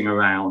floating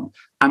around.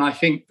 And I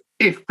think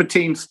if the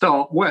teams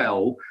start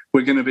well,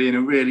 we're going to be in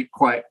a really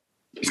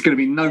it's going to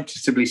be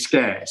noticeably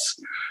scarce.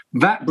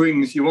 That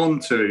brings you on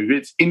to,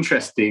 it's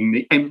interesting,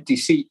 the empty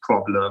seat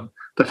problem,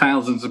 the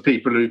thousands of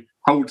people who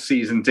hold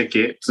season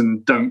tickets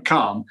and don't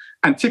come.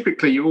 And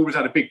typically you always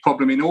had a big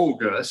problem in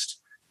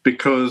August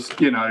because,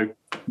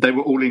 they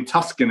were all in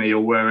Tuscany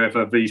or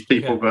wherever, these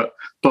people that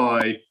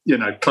buy,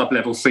 club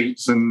level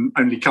seats and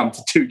only come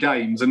to 2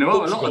 games. And a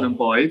lot of them,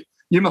 Boyd,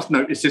 you must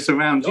notice this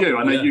around you.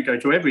 I know you go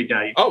to every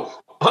game. Oh,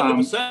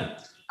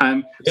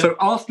 100%. So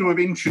Arsenal have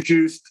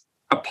introduced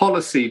a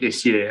policy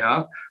this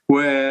year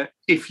where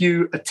if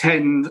you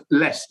attend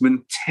less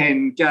than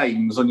 10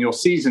 games on your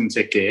season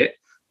ticket,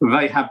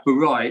 they have the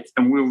right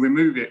and will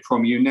remove it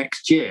from you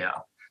next year.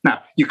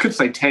 Now, you could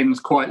say 10's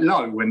quite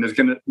low when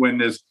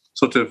there's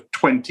sort of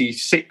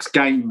 26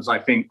 games, I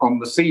think, on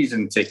the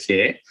season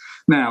ticket.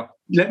 Now,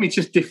 let me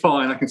just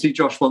define, I can see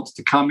Josh wants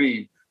to come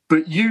in,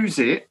 but use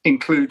it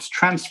includes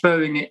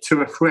transferring it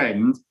to a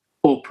friend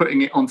or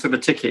putting it onto the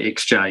ticket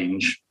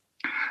exchange.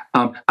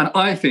 And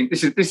I think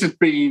this has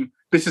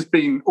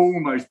been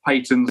almost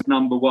Peyton's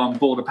number one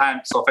ball the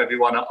pants off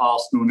everyone at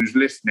Arsenal who's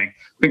listening.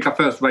 I think I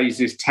first raised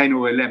this 10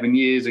 or 11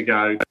 years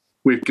ago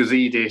with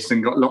Gazidis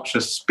and got lots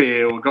of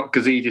spiel, got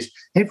Gazidis.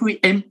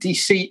 Every empty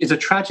seat is a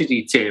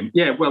tragedy, Tim.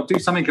 Yeah, well, do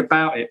something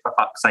about it, for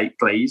fuck's sake,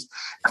 please.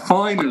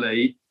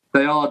 Finally,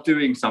 they are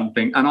doing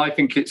something, and I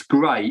think it's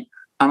great.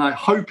 And I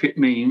hope it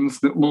means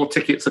that more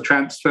tickets are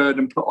transferred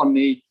and put on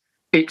the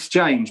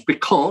exchange,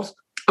 because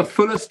a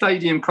fuller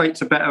stadium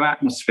creates a better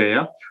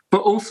atmosphere.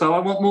 But also, I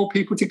want more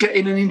people to get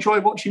in and enjoy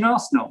watching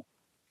Arsenal.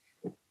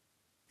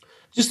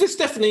 Does this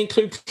definitely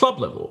include club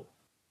level?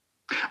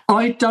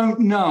 I don't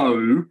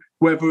know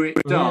whether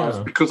it does,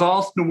 because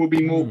Arsenal will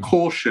be more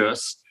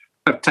cautious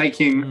of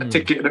taking a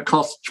ticket that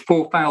costs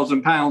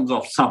 £4,000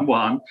 off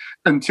someone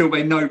until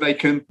they know they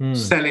can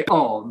sell it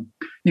on.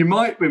 You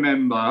might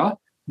remember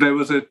there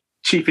was a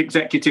chief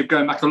executive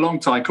going back a long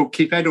time called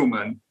Keith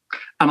Edelman,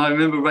 and I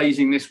remember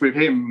raising this with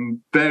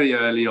him very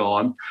early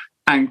on,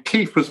 and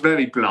Keith was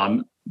very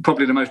blunt,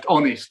 probably the most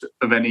honest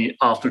of any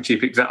Arsenal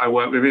chief exec I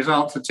worked with. His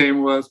answer to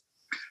him was,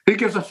 who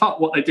gives a fuck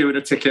what they do with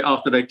a ticket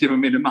after they've given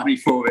me the money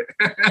for it?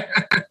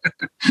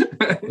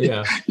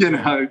 Yeah. You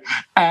know,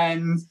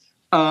 and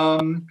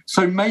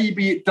so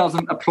maybe it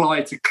doesn't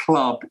apply to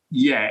club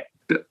yet,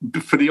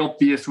 for the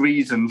obvious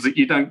reasons that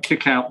you don't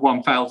kick out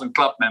 1,000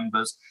 club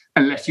members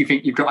unless you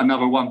think you've got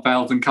another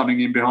 1,000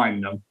 coming in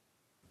behind them.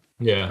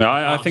 Yeah. No,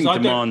 I think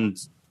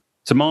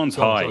demand's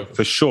high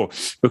for sure,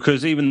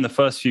 because even the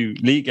first few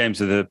league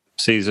games of the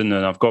season,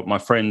 and I've got my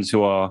friends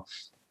who are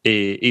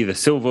either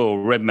silver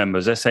or red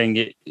members, they're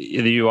saying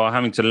you are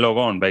having to log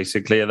on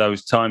basically at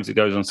those times it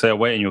goes on sale,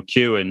 wait in your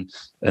queue,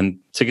 and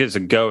tickets are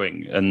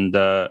going, and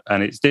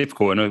it's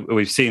difficult. And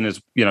we've seen,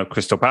 as you know,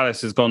 Crystal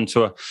Palace has gone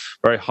to a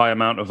very high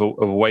amount of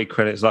away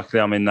credits.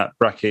 Luckily, I'm in that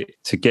bracket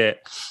to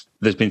get.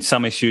 There's been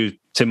some issues,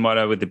 Tim might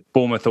know, with the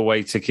Bournemouth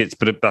away tickets,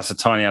 but that's a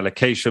tiny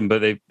allocation.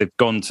 But they've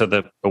gone to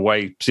the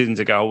away season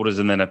ticket holders,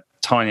 and then a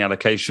tiny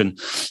allocation,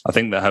 I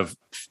think, that have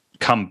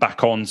come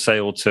back on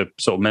sale to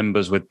sort of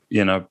members with,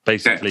 you know,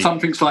 basically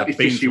something slightly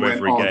fishy went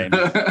every on.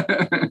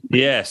 Game.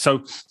 Yeah,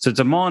 so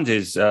demand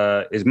is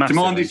massive.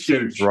 Demand is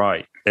huge,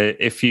 right?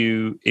 If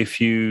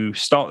you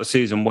start the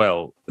season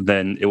well,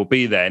 then it will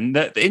be there. And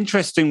the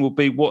interesting will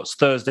be what's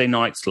Thursday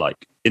nights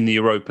like in the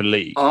Europa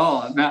League.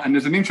 And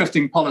there's an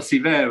interesting policy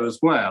there as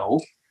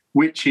well,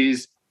 which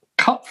is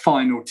cup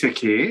final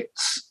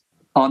tickets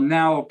are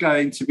now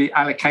going to be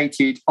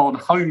allocated on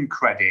home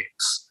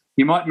credits.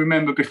 You might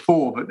remember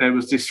before that there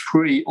was this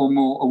 3 or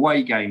more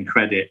away game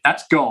credit.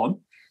 That's gone,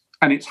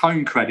 and it's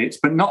home credits.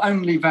 But not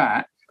only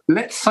that,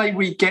 let's say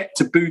we get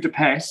to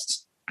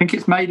Budapest, I think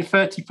it's May the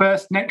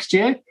 31st next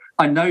year.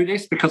 I know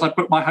this because I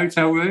booked my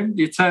hotel room,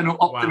 the eternal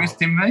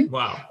optimist in me.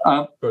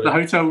 Wow. The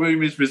hotel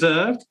room is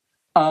reserved.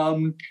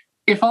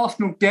 If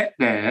Arsenal get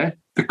there,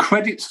 the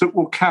credits that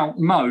will count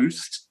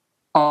most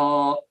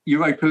are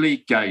Europa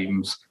League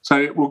games.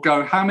 So it will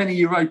go, how many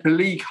Europa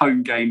League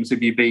home games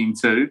have you been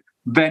to?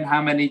 Then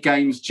how many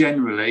games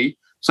generally?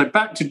 So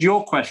back to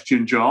your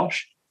question,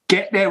 Josh,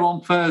 get there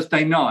on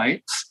Thursday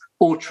nights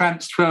or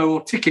transfer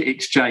or ticket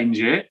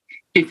exchange it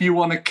if you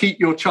want to keep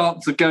your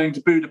chance of going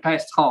to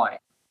Budapest high.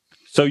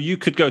 So you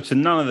could go to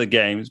none of the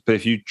games, but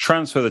if you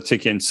transfer the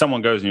ticket and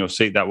someone goes in your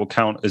seat, that will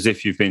count as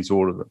if you've been to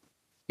all of them.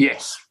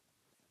 Yes.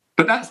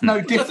 But that's no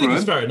different. I think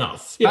it's fair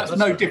enough. Yeah, that's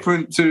no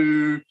different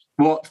to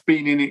what's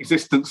been in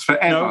existence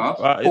forever.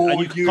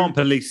 And you can't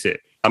police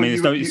it. I mean,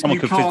 someone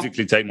could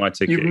physically take my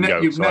ticket and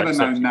go. You've never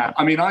known that.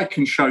 I mean, I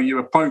can show you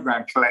a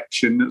programme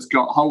collection that's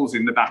got holes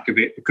in the back of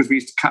it because we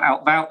used to cut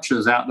out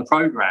vouchers out of the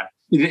programme.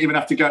 You didn't even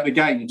have to go to the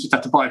game. You just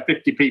had to buy a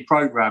 50p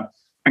programme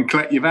and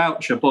collect your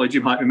voucher. Boyd,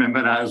 you might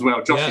remember that as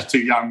well. Josh is too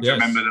young to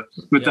remember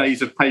the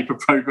days of paper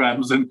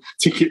programmes and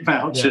ticket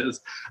vouchers.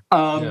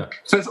 So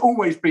it's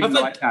always been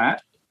like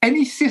that.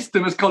 Any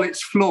system has got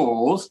its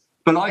flaws,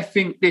 but I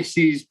think this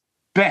is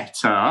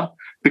better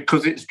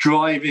because it's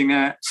driving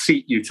at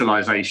seat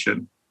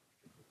utilisation.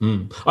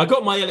 I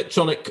got my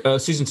electronic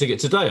season ticket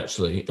today,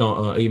 actually,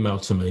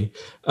 emailed to me.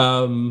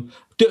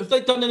 Have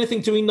they done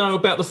anything, do we know,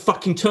 about the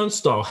fucking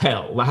turnstile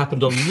hell that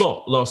happened on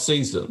Lot last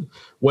season,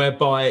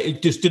 whereby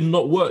it just did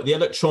not work? The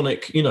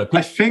electronic,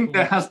 I think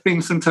there has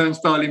been some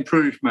turnstile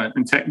improvement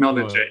in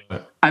technology.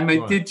 Right. And they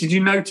did you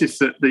notice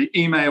that the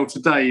email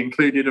today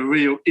included a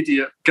real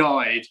idiot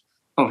guide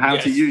of how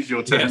to use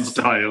your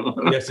turnstile?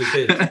 Yes, it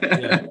did.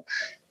 Yeah.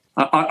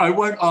 I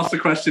won't ask the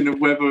question of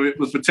whether it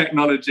was the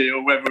technology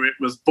or whether it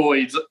was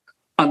Boyd's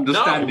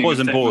understanding. It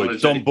wasn't Boyd.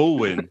 Don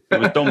Baldwin. It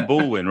was Don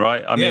Baldwin,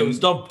 right? I mean, it was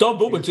Don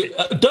Baldwin.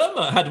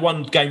 Dermot had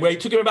one game where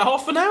it took him about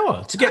half an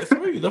hour to get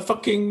through the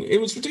fucking.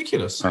 It was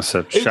ridiculous. That's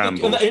a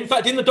shambles. In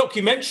fact, in the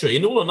documentary,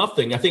 in All or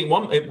Nothing, I think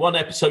one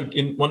episode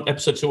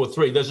 2 or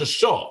 3, there's a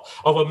shot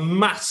of a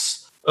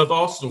mass of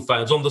Arsenal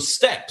fans on the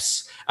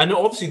steps. And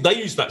obviously they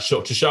used that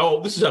shot to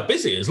show, this is how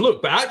busy it is.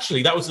 Look, but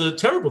actually that was a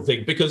terrible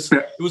thing because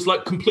it was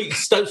like completely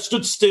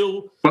stood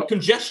still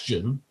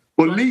congestion.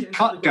 Well, League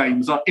Cup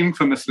games are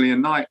infamously a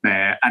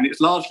nightmare, and it's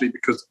largely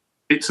because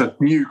it's a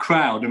new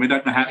crowd and we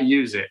don't know how to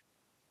use it.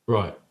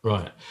 Right.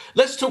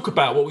 Let's talk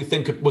about what we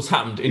think was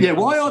happened.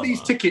 Why are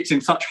these tickets in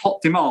such hot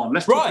demand?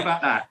 Let's talk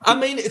about that. I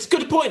mean, it's a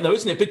good point, though,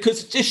 isn't it?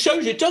 Because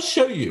it does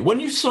show you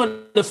when you sign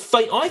a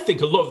fake. I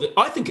think a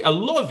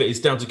lot of it is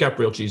down to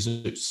Gabriel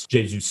Jesus.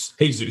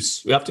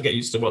 We have to get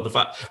used to what the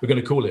fact we're going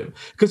to call him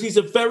because he's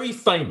a very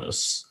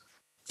famous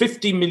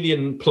 50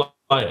 million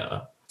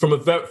player from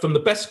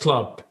the best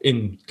club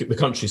in the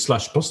country /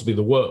 possibly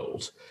the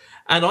world.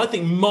 And I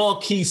think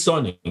marquee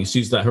signings,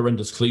 use that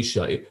horrendous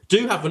cliche,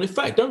 do have an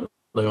effect, don't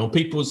they, on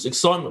people's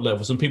excitement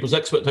levels and people's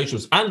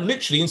expectations, and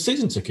literally in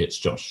season tickets,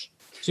 Josh.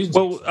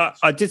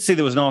 I did see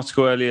there was an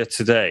article earlier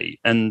today,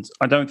 and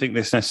I don't think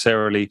this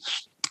necessarily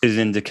is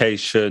an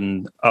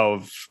indication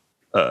of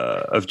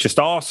just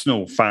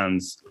Arsenal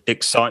fans'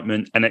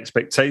 excitement and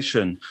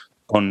expectation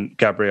on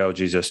Gabriel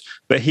Jesus,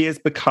 but he has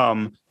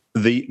become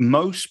the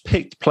most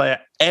picked player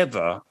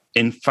ever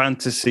in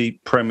Fantasy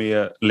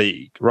Premier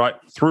League, right?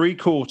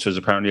 3/4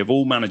 apparently of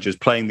all managers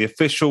playing the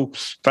official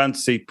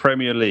Fantasy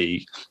Premier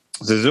League,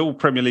 there's all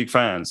Premier League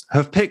fans,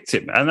 have picked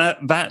him. And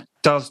that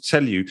does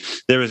tell you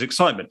there is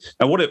excitement.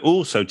 And what it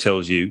also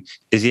tells you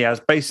is he has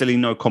basically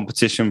no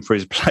competition for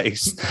his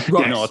place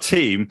in our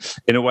team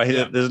in a way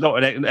that there's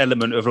not an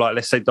element of, like,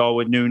 let's say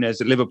Darwin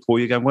Núñez at Liverpool.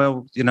 You're going,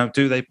 well,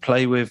 do they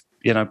play with,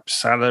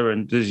 Salah,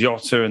 and there's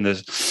Jota and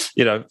there's,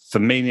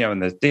 Firmino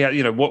and there's,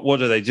 what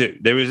do they do?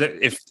 There is,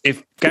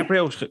 if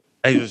Gabriel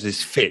Jesus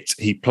is fit,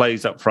 he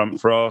plays up front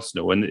for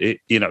Arsenal, and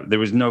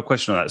there is no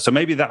question on that. So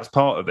maybe that's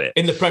part of it.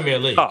 In the Premier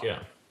League,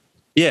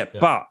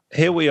 but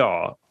here we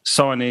are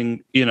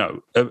signing,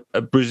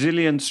 a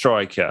Brazilian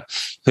striker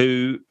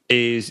who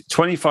is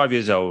 25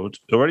 years old,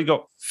 already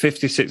got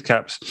 56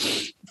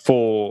 caps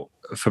for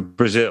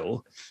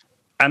Brazil.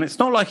 And it's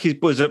not like he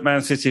was at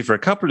Man City for a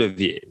couple of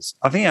years.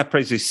 I think he had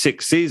basically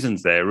 6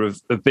 seasons there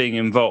of being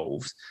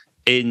involved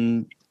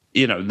in,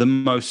 the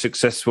most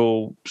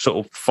successful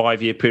sort of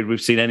 5-year period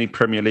we've seen any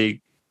Premier League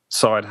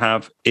side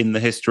have in the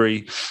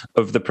history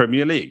of the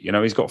Premier League.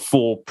 He's got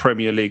 4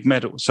 Premier League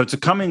medals. So to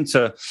come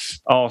into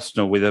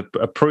Arsenal with a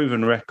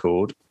proven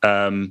record,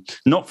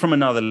 not from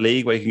another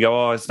league where you can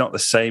go, it's not the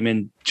same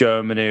in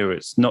Germany or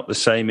it's not the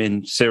same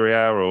in Serie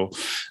A or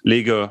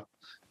Liga.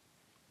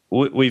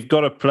 We've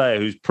got a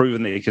player who's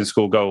proven that he can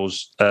score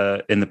goals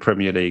in the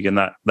Premier League, and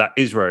that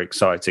is very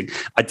exciting.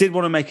 I did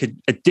want to make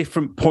a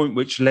different point,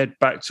 which led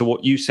back to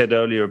what you said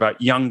earlier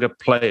about younger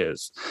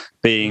players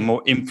being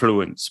more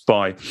influenced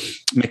by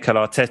Mikel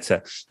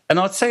Arteta. And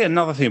I'd say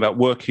another thing about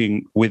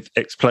working with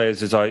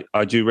ex-players, as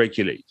I do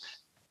regularly.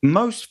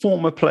 Most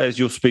former players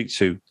you'll speak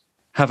to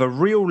have a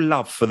real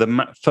love for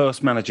the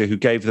first manager who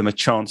gave them a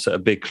chance at a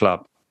big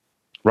club,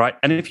 right?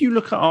 And if you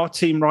look at our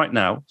team right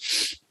now,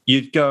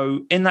 you'd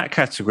go in that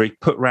category,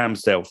 put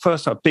Ramsdale.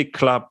 First, a big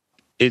club.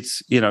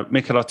 It's,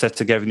 Mikel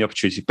Arteta gave him the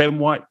opportunity. Ben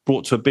White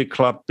brought to a big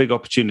club, big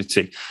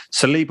opportunity.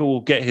 Saliba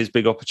will get his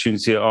big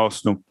opportunity at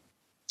Arsenal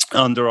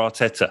under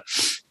Arteta.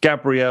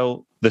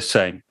 Gabriel, the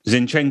same.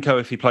 Zinchenko,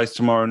 if he plays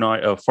tomorrow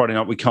night or Friday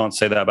night, we can't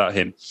say that about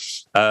him.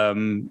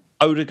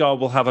 Odegaard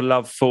will have a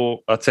love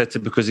for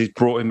Arteta because he's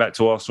brought him back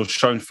to Arsenal,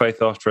 shown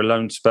faith after a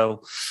loan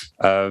spell.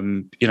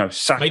 Saka,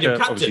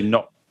 obviously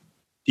not.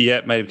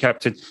 Yeah, made him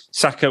captain.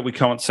 Saka, we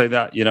can't say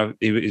that.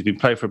 He's been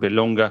playing for a bit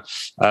longer.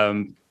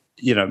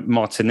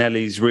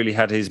 Martinelli's really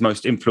had his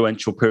most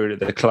influential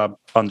period at the club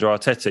under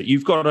Arteta.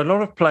 You've got a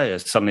lot of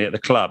players suddenly at the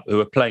club who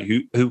are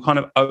playing, who kind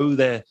of owe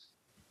their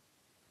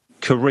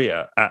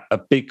career at a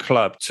big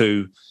club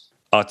to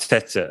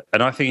Arteta.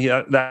 And I think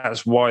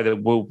that's why there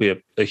will be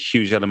a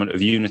huge element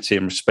of unity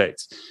and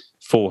respect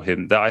for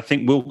him that I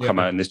think will come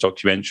out in this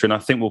documentary, and I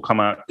think will come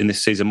out in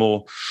this season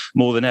more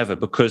than ever,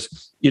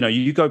 because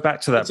you go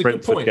back to that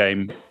Brentford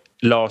game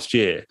last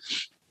year,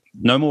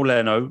 no more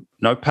Leno,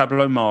 no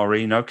Pablo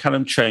Mari, no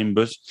Callum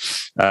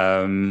Chambers,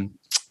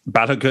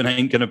 Balogun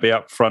ain't going to be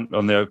up front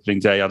on the opening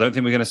day. I don't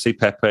think we're going to see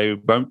Pepe.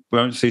 We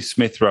won't see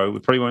Smith Rowe. We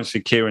probably won't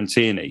see Kieran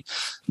Tierney.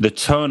 The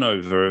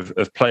turnover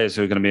of players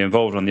who are going to be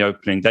involved on the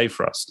opening day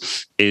for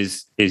us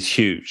is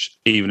huge,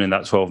 even in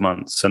that 12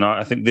 months. And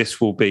I think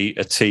this will be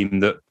a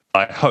team that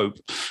I hope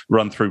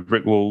run through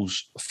brick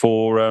walls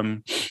for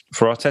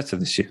Arteta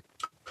this year.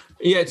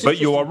 Yeah, but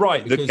you are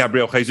right that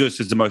Gabriel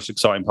Jesus is the most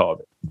exciting part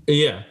of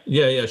it.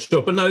 Yeah,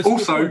 sure. But no,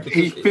 also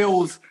he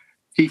feels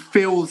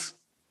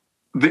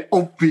the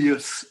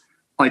obvious,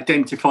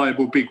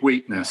 identifiable big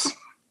weakness.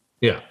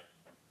 Yeah.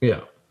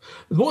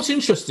 What's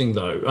interesting,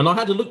 though, and I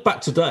had to look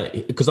back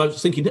today because I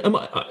was thinking, did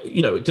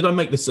I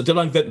make this? Did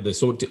I invent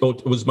this, or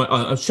was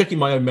I was checking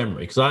my own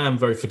memory because I am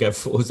very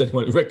forgetful, as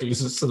anyone who regularly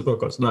listens to the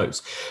podcast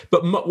knows.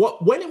 But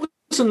when it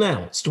was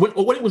announced, when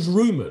it was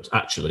rumoured,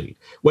 actually,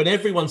 when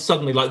everyone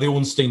suddenly, like the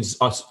Ornsteins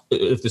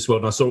of this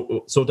world, and I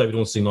saw David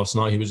Ornstein last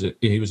night.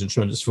 He was in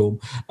tremendous form.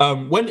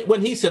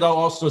 When he said, "Oh,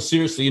 Arsenal are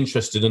seriously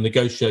interested in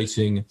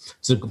negotiating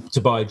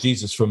to buy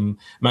Jesus from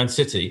Man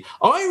City,"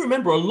 I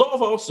remember a lot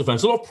of Arsenal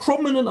fans, a lot of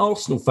prominent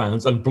Arsenal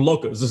fans and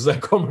bloggers, as they're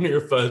commonly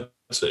referred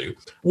to,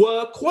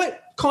 were quite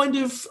kind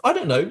of, I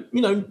don't know,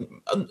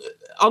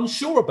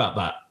 unsure about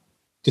that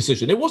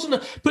decision. It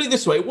wasn't put it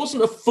this way, it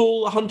wasn't a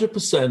full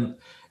 100%.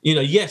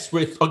 Yes,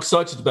 we're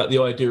excited about the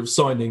idea of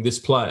signing this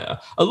player.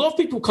 A lot of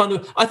people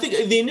I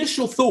think the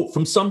initial thought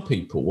from some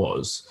people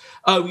was,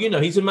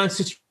 he's a Man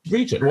City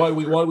regent. Why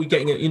are we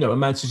getting a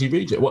Man City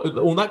regent?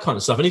 All that kind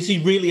of stuff. And is he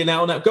really an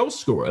out-and-out goal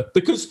scorer?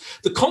 Because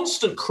the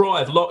constant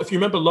cry if you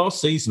remember last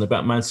season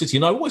about Man City,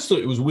 and I always thought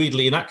it was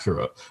weirdly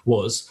inaccurate,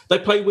 was they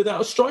played without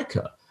a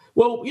striker.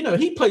 Well,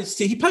 he played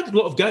a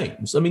lot of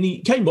games. I mean, he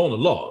came on a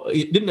lot.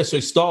 He didn't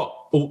necessarily start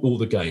all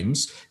the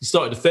games. He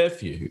started a fair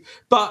few.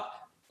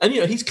 And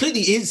he's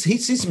clearly he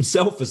sees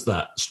himself as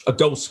a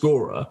goal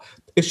scorer.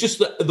 It's just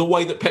that the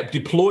way that Pep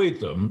deployed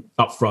them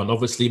up front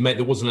obviously meant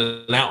there wasn't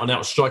an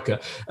out-and-out striker.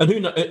 And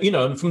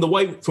and from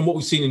what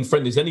we've seen in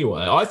friendlies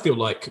anyway, I do feel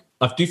like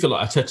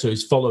Arteta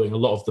is following a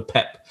lot of the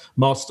Pep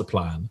master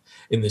plan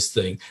in this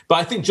thing. But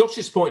I think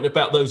Josh's point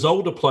about those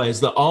older players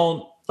that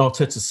aren't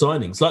Arteta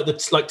signings,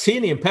 like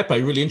Tierney and Pepe,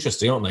 are really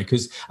interesting, aren't they?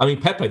 Because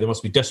Pepe, they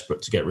must be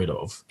desperate to get rid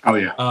of. Oh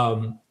yeah.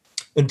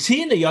 And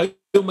Tierney, I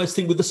almost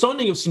think with the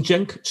signing of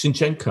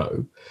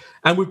Zinchenko,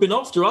 and we've been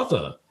after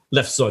other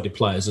left-sided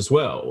players as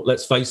well,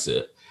 let's face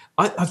it,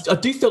 I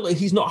do feel like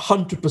he's not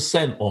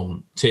 100%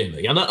 on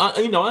Tierney. And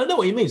I know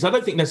what he means. I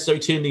don't think necessarily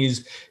Tierney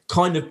is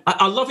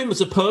I love him as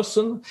a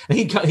person.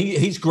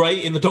 He's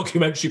great in the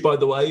documentary, by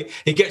the way.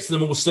 He gets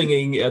them all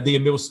singing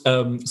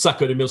the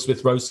Sacco and Emile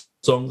Smith Rowe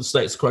song, the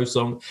Status Quo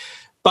song.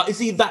 But is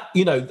he that,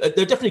 there are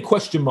definitely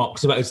question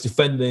marks about his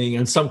defending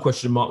and some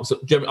question marks.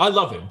 I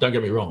love him, don't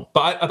get me wrong.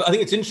 But I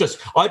think it's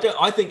interesting. I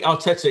think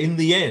Arteta, in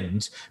the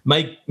end,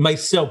 may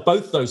sell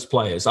both those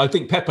players. I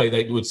think Pepe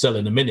they would sell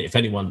in a minute if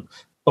anyone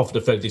offered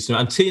a fairly decent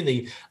amount. And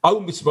Tierney, I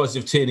wouldn't be surprised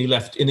if Tierney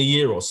left in a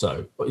year or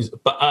so.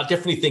 But I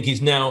definitely think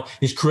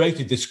he's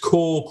created this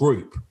core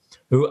group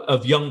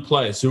of young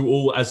players who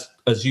all, as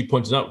you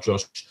pointed out,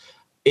 Josh,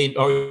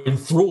 are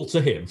enthralled to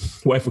him,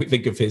 whatever we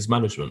think of his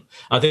management.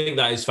 I think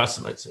that is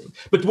fascinating.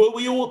 But were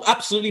we all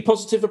absolutely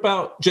positive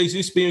about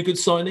Jesus being a good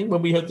signing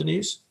when we heard the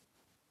news?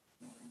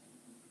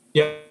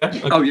 Yeah.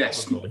 Okay. Oh,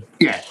 yes.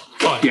 Yeah.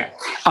 Right. Yeah.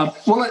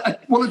 What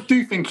I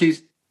do think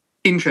is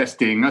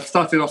interesting, I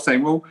started off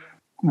saying, well,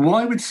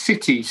 why would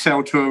City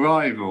sell to a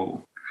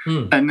rival?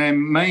 And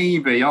then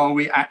maybe, are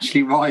we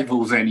actually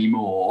rivals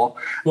anymore?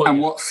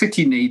 What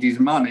City need is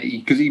money,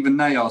 because even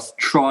they are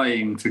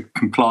trying to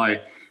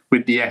comply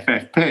with the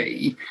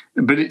FFP.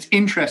 But it's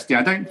interesting.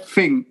 I don't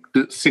think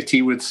that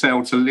City would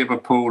sell to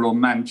Liverpool or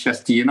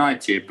Manchester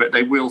United, but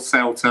they will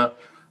sell to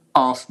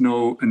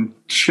Arsenal and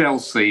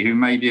Chelsea, who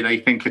maybe they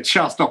think are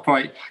just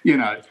operate,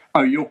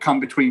 you'll come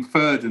between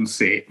third and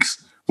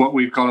sixth. What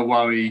we've got to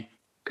worry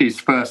is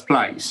first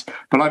place.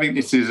 But I think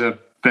this is a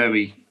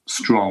very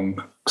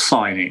strong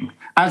signing,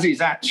 as is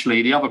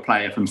actually the other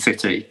player from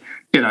City.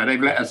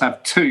 They've let us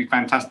have two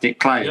fantastic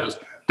players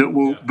that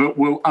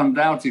will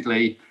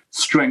undoubtedly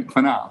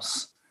strengthen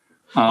us.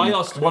 I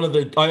asked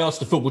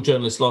a football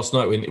journalist last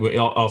night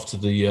after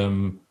the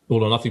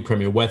All or Nothing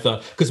Premier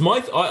whether, because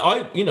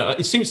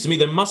it seems to me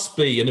there must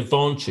be an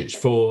advantage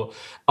for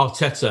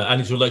Arteta and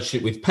his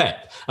relationship with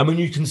Pep. I mean,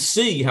 you can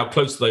see how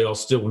close they are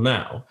still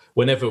now.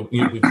 Whenever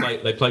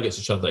they play against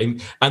each other,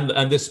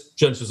 and this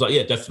journalist was like,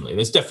 yeah, definitely,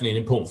 there's definitely an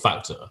important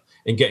factor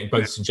in getting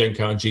both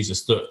Zinchenko and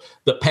Jesus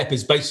that Pep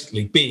is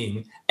basically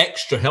being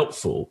extra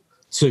helpful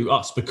to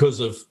us because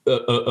of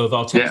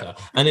Arteta.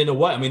 And in a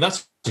way, I mean,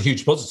 that's a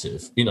huge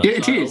positive.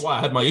 It is. I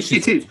had my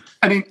issues. It is.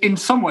 And in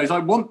some ways, I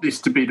want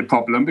this to be the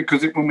problem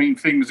because it will mean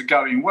things are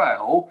going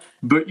well.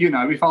 But,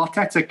 if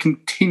Arteta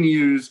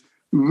continues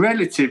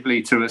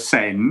relatively to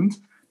ascend,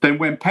 then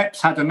when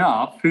Pep's had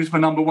enough, who's the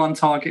number one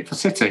target for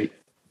City?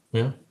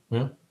 Yeah.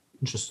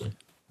 Interesting.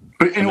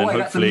 But in a way,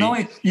 that's a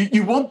nice...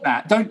 You want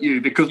that, don't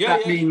you? Because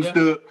that means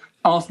that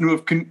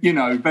Arsenal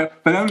they'll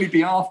only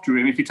be after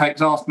him if he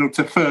takes Arsenal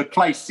to third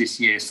place this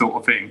year, sort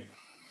of thing.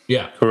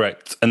 Yeah,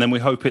 correct. And then we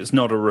hope it's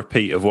not a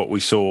repeat of what we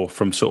saw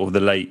from sort of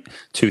the late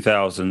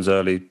 2000s,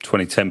 early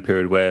 2010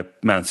 period where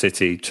Man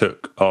City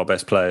took our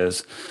best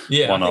players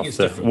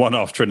one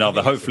after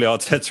another. Hopefully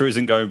Arteta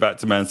isn't going back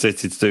to Man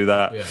City to do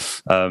that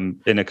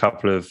in a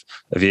couple of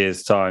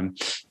years' time.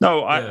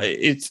 No,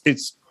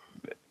 it's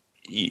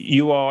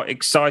you are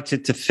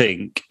excited to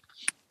think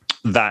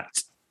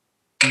that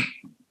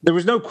there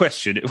was no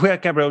question. If we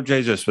had Gabriel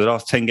Jesus for the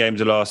last 10 games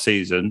of last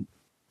season,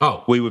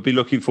 we would be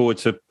looking forward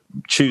to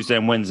Tuesday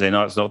and Wednesday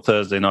nights, not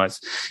Thursday nights,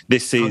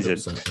 this season.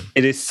 100%.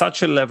 It is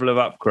such a level of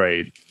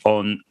upgrade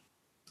on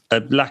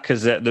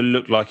Lacazette that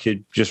looked like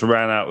he just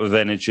ran out of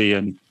energy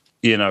and,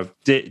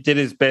 did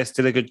his best,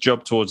 did a good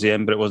job towards the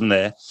end, but it wasn't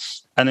there.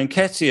 And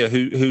Nketiah,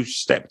 who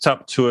stepped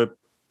up to a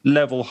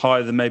level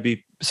higher than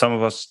maybe some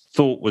of us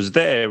thought was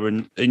there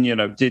and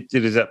did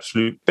his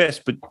absolute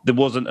best, but there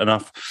wasn't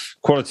enough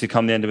quality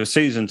come the end of the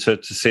season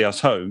to see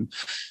us home.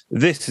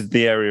 This is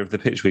the area of the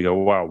pitch we go,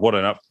 wow, what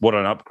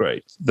an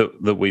upgrade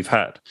that we've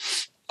had.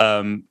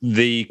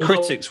 The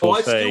critics will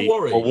say,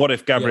 well, what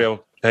if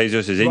Gabriel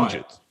Jesus is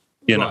injured?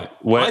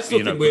 Where, I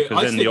still think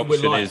because then the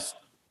option is,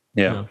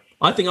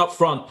 I think up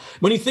front,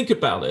 when you think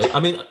about it, I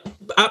mean,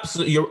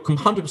 absolutely, you're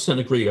 100%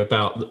 agree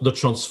about the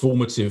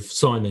transformative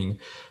signing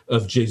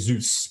of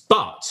Jesus,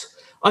 but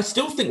I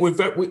still think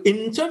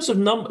in terms of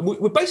number,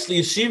 we're basically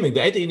assuming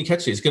that Eddie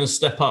Nketiah is going to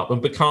step up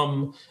and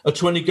become a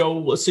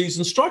 20-goal a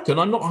season striker,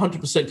 and I'm not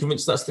 100%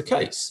 convinced that's the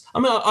case. I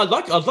mean, I'd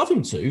love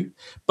him to,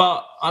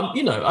 but I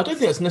don't think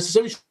that's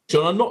necessarily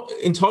true. I'm not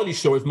entirely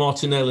sure if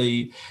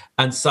Martinelli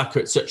and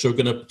Saka, etc., are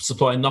going to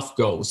supply enough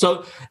goals.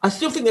 So I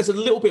still think there's a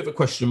little bit of a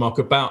question mark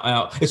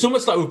about it's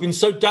almost like we've been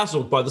so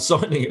dazzled by the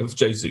signing of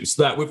Jesus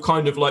that we've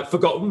kind of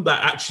forgotten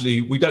that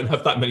actually we don't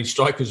have that many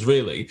strikers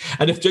really.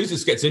 And if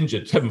Jesus gets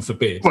injured, heaven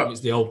forbid,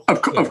 it's the old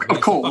of course,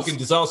 fucking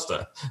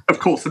disaster. Of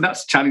course, and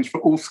that's a challenge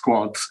for all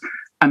squads.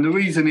 And the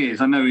reason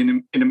is, I know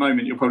in a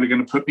moment you're probably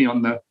going to put me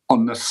on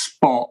the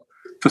spot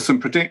for some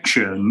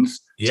predictions.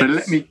 Yes. So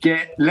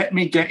let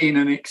me get in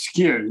an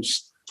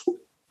excuse.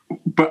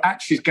 But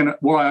actually,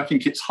 why I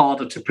think it's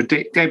harder to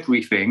predict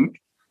everything,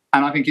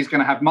 and I think it's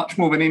going to have much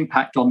more of an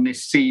impact on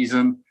this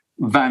season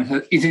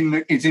than is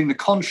in the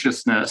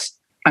consciousness,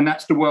 and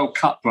that's the World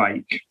Cup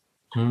break.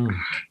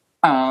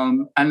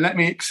 And let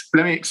me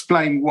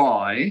explain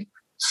why.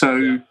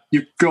 So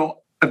you've got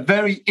a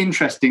very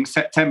interesting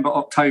September,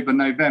 October,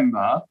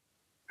 November.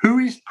 Who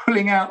is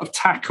pulling out of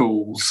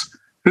tackles?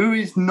 Who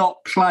is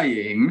not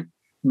playing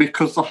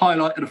because the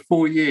highlight of the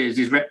 4 years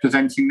is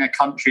representing their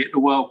country at the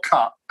World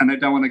Cup and they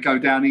don't want to go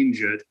down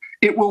injured?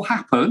 It will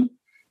happen.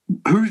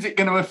 Who's it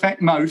going to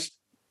affect most,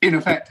 in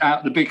effect, out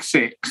of the big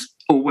six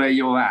or where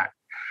you're at?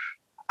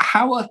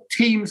 How are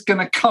teams going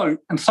to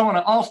cope? And someone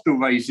at Arsenal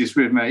raised this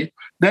with me.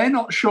 They're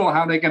not sure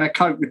how they're going to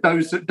cope with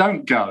those that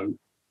don't go.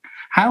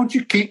 How do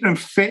you keep them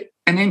fit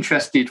and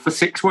interested for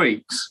 6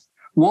 weeks?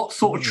 What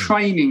sort of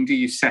training do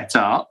you set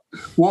up?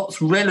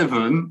 What's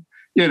relevant?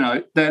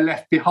 They're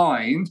left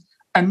behind.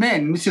 And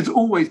then this has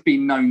always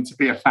been known to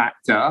be a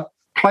factor.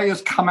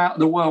 Players come out of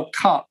the World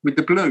Cup with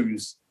the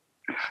blues.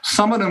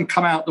 Some of them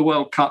come out of the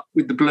World Cup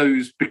with the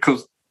blues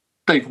because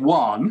they've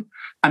won,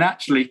 and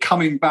actually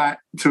coming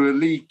back to a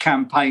league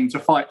campaign to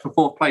fight for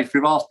fourth place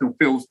with Arsenal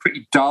feels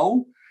pretty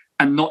dull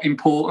and not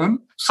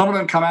important. Some of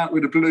them come out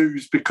with the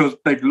blues because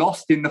they've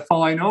lost in the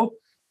final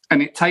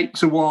and it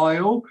takes a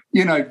while.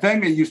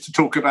 Wenger used to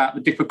talk about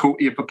the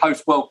difficulty of the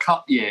post-World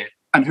Cup year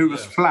and who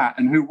was flat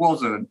and who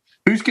wasn't.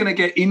 Who's going to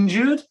get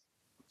injured?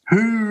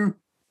 Who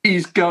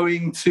is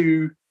going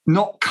to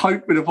not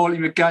cope with the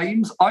volume of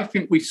games? I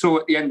think we saw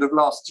at the end of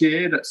last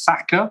year that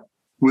Saka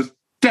was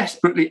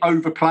desperately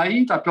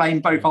overplayed. I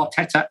blame both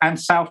Arteta and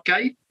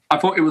Southgate. I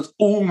thought it was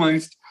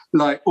almost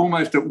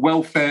at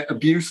welfare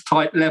abuse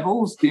type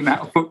levels, the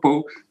amount of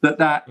football that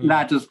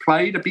lad has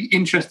played. It'd be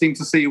interesting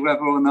to see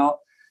whether or not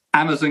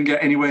Amazon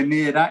get anywhere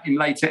near that in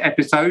later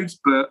episodes.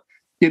 But,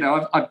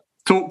 I've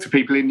talked to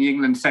people in the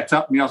England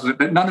setup and the others,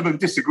 but none of them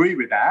disagree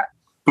with that.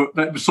 But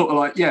they were sort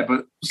of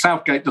but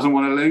Southgate doesn't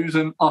want to lose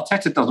and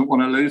Arteta doesn't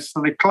want to lose,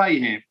 so they play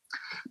him.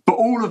 But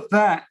all of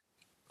that,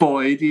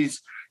 Boyd,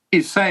 is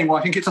saying, well,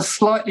 I think it's a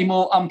slightly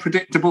more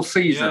unpredictable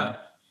season.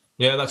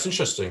 Yeah, that's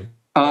interesting.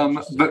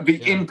 But the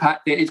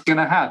impact that it's going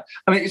to have.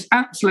 I mean, it's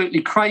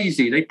absolutely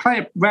crazy. They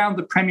play around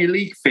the Premier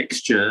League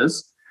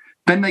fixtures,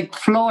 then they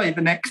fly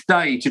the next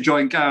day to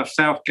join Gareth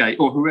Southgate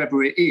or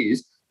whoever it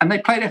is, and they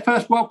play their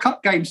first World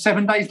Cup game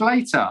 7 days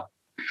later.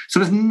 So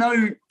there's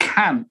no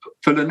camp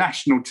for the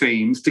national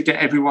teams to get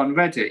everyone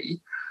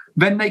ready.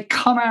 Then they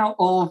come out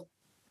of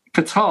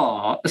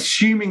Qatar,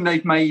 assuming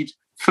they've made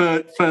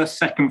first,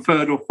 second,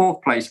 third or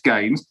fourth place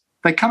games.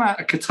 They come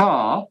out of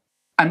Qatar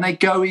and they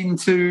go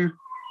into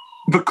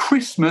the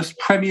Christmas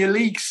Premier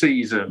League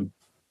season.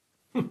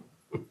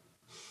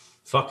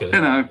 Fuck it.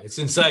 It's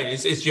insane.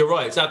 You're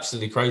right. It's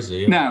absolutely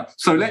crazy. Now,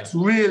 so let's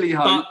really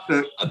hope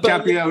that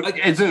Gabriel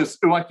Jesus,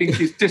 who I think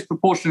is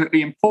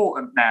disproportionately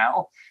important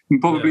now and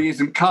probably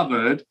isn't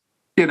covered,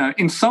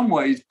 in some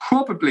ways,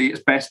 probably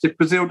it's best if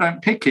Brazil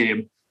don't pick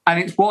him. And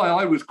it's why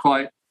I was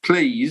quite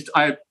pleased.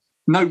 I had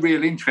no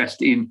real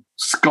interest in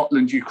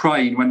Scotland,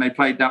 Ukraine when they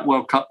played that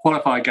World Cup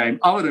qualifier game,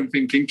 other than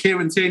thinking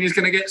Kieran Tierney is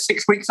going to get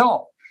 6 weeks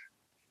off.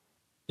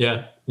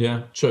 Yeah,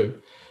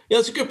 true. Yeah,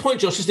 that's a good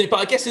point, Josh, isn't it?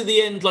 But I guess in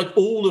the end,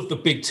 all of the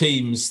big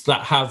teams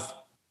that have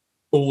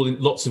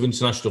lots of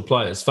international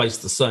players face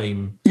the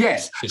same.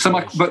 Yes,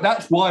 but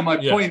that's why my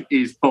point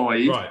is,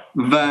 Boyd,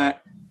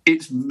 that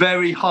it's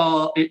very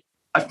hard.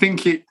 I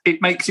think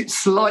it makes it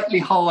slightly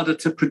harder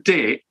to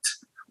predict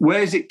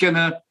where's it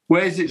gonna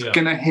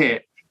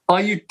hit.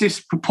 Are you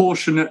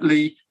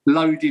disproportionately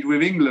loaded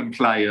with England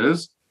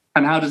players,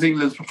 and how does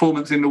England's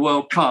performance in the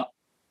World Cup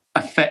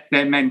affect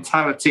their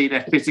mentality,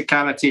 their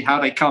physicality, how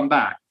they come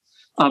back.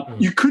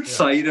 You could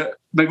say that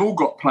they've all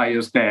got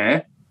players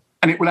there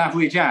and it will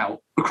average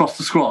out across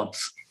the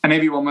squads and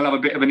everyone will have a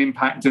bit of an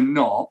impact and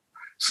not.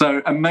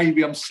 So, and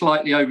maybe I'm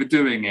slightly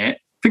overdoing it. I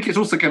think it's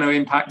also going to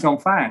impact on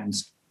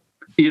fans.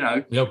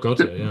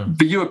 The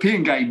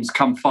European games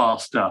come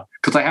faster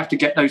because they have to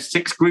get those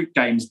 6 group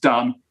games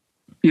done,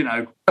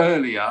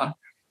 earlier.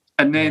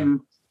 And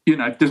then,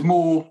 there's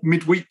more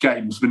midweek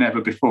games than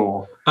ever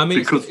before. I mean,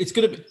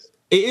 it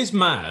is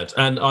mad.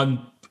 And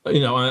I'm,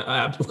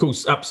 I of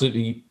course,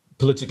 absolutely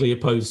politically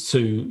opposed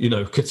to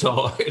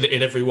Qatar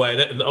in every way,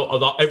 and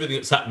everything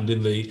that's happened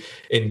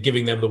in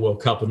giving them the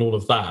World Cup and all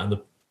of that, and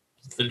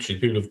literally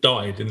people have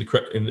died in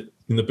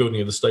the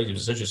building of the stadiums.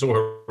 Essentially, it's all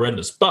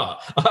horrendous.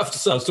 But I have to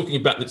say, I was talking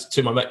about this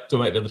to my mate the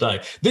other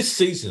day. This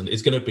season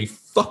is going to be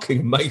fucking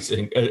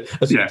amazing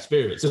as an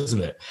experience,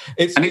 isn't it?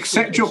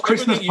 Except your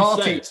Christmas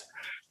party.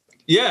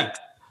 Yeah.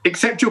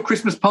 Accept your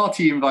Christmas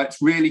party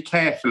invites really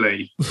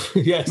carefully.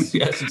 yes,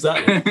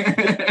 exactly.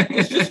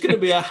 It's just going to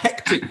be a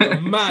hectic,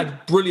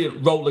 mad,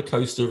 brilliant roller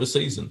coaster of a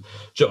season.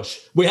 Josh,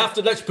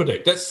 let's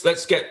predict.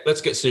 Let's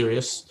get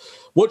serious.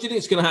 What do you think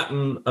is going to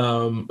happen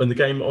in the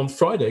game on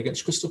Friday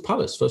against Crystal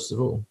Palace? First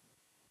of all,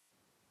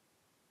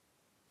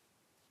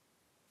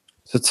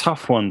 it's a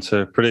tough one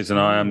to predict, and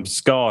I am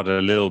scarred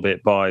a little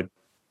bit by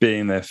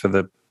being there for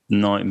the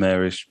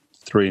nightmarish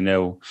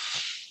 3-0.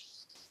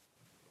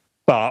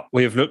 But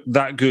we have looked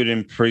that good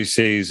in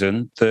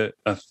pre-season that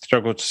I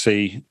struggle to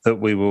see that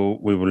we will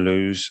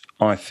lose.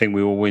 I think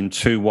we will win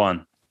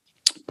 2-1,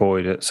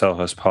 Boyd, at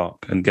Selhurst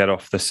Park and get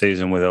off the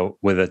season with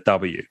a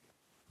W.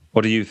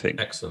 What do you think?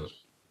 Excellent.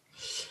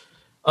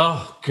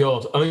 Oh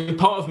God! I mean,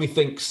 part of me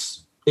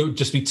thinks it would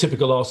just be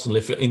typical Arsenal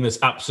if in this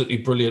absolutely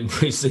brilliant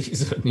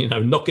pre-season,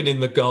 knocking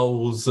in the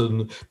goals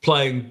and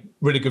playing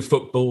really good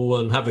football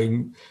and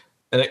having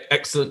an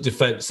excellent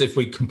defence if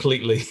we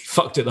completely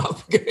fucked it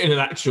up in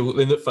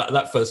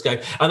that first game.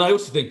 And I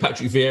also think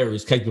Patrick Vieira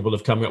is capable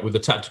of coming up with a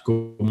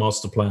tactical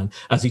master plan,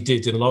 as he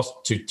did in the last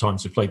 2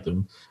 times we played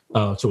them,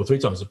 2 or 3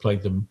 times we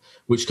played them,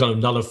 which kind of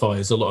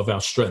nullifies a lot of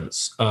our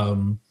strengths.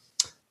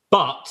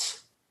 But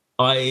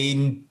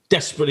I'm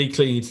desperately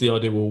clinging to the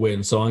idea we'll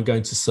win, so I'm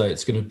going to say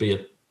it's going to be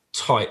a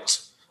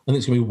tight, I think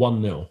it's going to be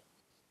 1-0.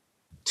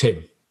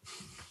 Tim?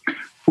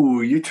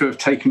 Oh, you two have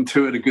taken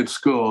 2 of the good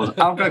scores.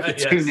 I'll go for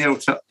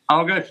 2-0 to.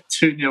 I'll go for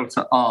 2-0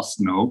 to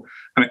Arsenal.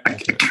 I mean,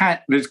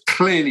 there's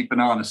clearly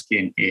banana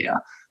skin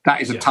here.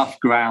 That is a tough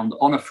ground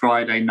on a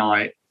Friday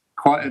night.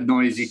 Quite a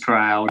noisy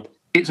crowd.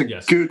 It's a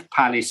good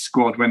Palace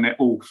squad when they're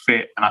all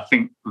fit, and I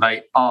think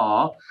they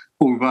are.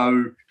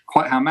 Although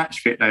quite how match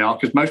fit they are,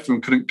 because most of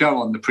them couldn't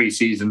go on the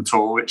pre-season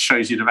tour, which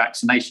shows you the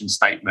vaccination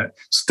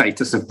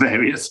status of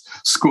various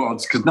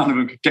squads, because none of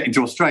them could get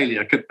into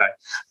Australia, could they?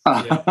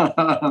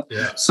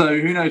 So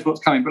who knows what's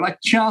coming. But I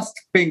just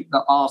think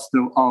that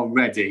Arsenal are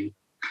ready.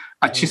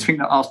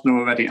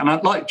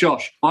 And like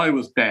Josh, I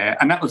was there,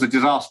 and that was a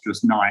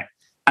disastrous night.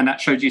 And that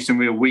showed you some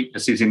real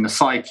weaknesses in the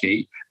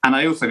psyche. And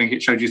I also think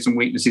it showed you some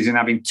weaknesses in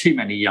having too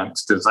many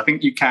youngsters. I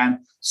think you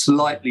can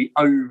slightly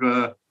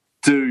overdo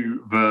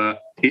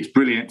it's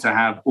brilliant to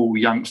have all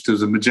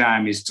youngsters and the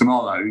jam is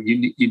tomorrow.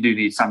 You do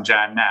need some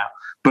jam now.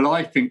 But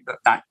I think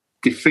that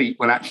defeat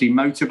will actually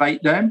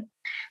motivate them.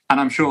 And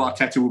I'm sure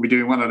Arteta will be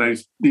doing one of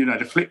those,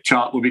 the flip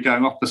chart will be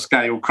going off the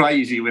scale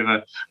crazy with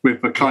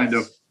the kind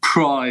of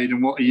pride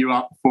and what are you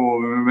up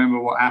for and remember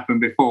what happened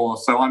before.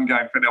 So I'm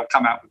going for they'll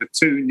come out with a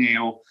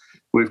 2-0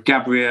 with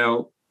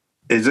Gabriel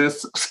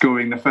Jesus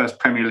scoring the first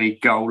Premier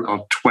League goal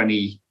of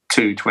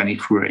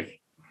 22-23.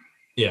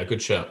 Yeah,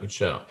 good shout.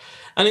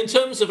 And in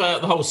terms of the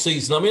whole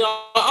season, I mean,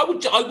 I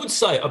would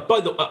say,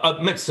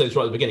 I meant to say this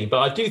right at the beginning, but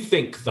I do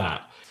think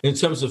that in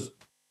terms of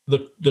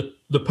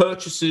the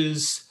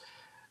purchases,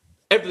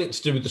 everything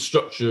to do with the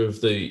structure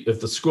of the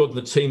squad and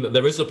the team, that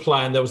there is a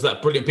plan. There was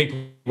that brilliant, people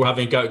were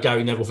having a go at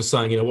Gary Neville for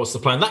saying, what's the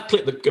plan? That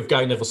clip of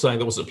Gary Neville saying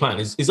there wasn't a plan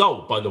is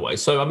old, by the way.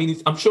 So, I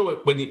mean, I'm sure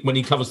when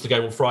he covers the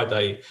game on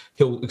Friday,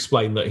 he'll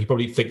explain that he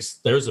probably thinks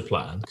there is a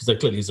plan, because there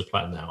clearly is a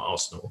plan now at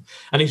Arsenal.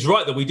 And he's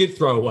right that we did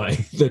throw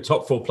away the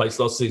top 4 place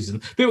last season.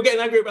 People were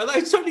getting angry about that.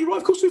 It's totally right.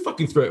 Of course we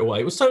fucking threw it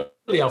away. It was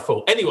totally our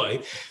fault.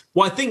 Anyway,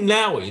 what I think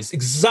now is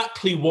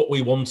exactly what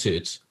we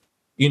wanted,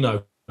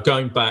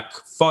 going back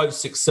 5,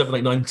 6, 7,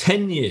 8, 9,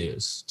 10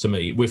 years to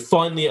me. We're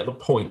finally at the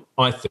point,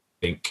 I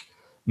think,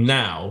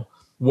 now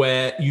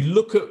where you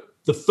look at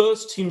the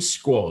first team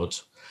squad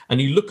and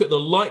you look at the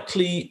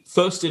likely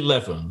first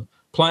 11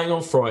 playing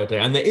on Friday,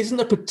 and there isn't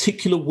a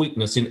particular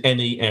weakness in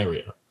any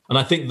area. And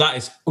I think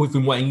we've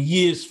been waiting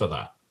years for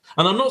that.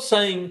 And I'm not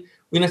saying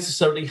we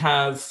necessarily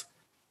have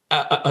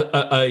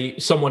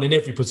someone in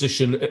every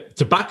position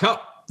to back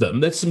up them.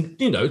 There's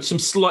some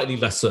slightly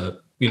lesser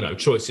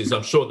choices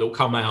I'm sure they'll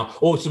come out,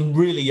 or some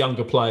really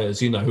younger players,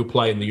 who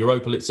play in the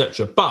Europa,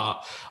 etc.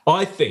 But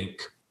I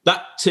think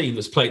that team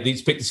he's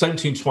picked the same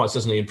team twice,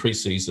 hasn't he, in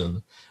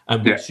pre-season,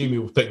 and we assume he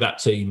will pick that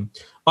team.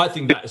 I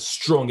think that is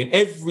strong in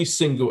every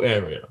single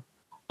area,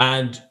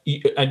 and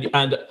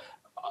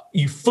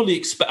you fully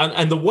expect,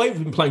 and the way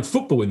we've been playing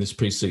football in this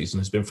pre-season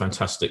has been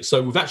fantastic.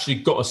 So we've actually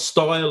got a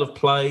style of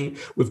play,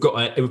 we've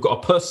got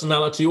a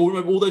personality.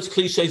 All those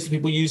cliches that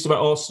people used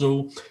about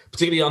Arsenal,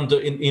 particularly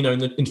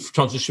in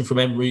transition from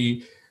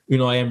Unai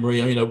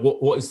Emery.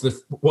 What is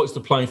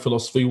the playing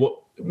philosophy?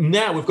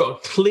 Now we've got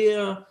a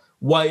clear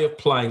way of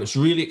playing that's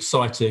really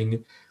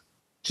exciting.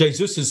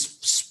 Jesus has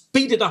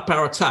speeded up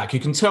our attack.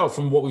 You can tell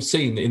from what we've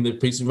seen in the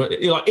piece,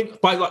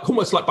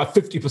 almost by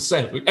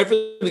 50%.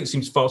 Everything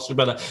seems faster and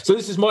better. So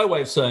this is my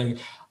way of saying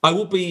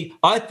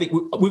I think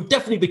we'll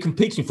definitely be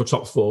competing for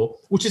top four,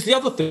 which is the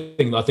other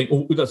thing that I think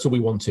that's all we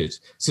wanted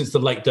since the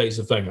late days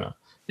of Wenger.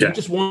 Yeah. We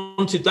just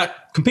wanted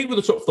that, compete with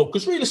the top four,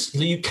 because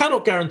realistically, you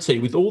cannot guarantee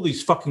with all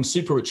these fucking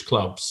super rich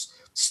clubs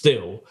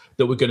still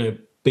that we're going to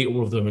beat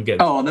all of them again.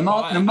 Oh, the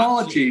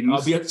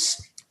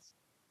margins.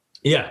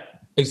 Yeah.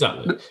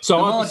 Exactly. So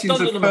the margins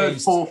of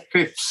third, fourth,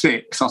 fifth,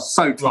 sixth are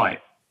so tight. Right.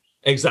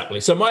 Exactly.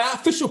 So my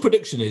official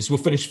prediction is we'll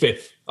finish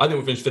fifth. I think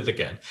we'll finish fifth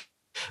again.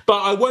 But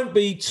I won't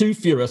be too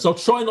furious. I'll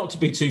try not to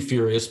be too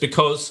furious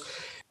because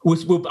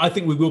I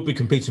think we will be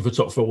competing for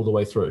top four all the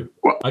way through.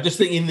 Well, I just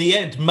think in the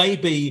end,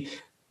 maybe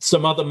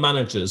some other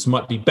managers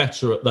might be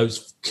better at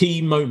those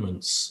key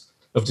moments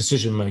of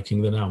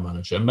decision-making than our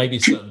manager. And maybe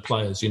certain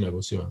players,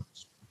 we'll see what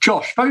happens.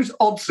 Josh, those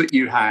odds that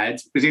you had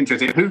is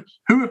interesting.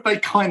 Who have they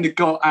kind of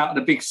got out of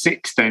the big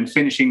six then,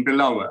 finishing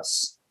below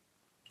us?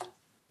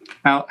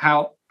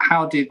 How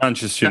did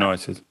Manchester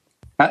United?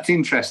 That's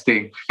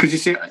interesting because you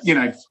see,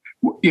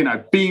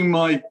 being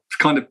my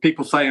kind of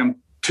people say I'm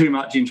too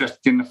much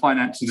interested in the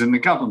finances and the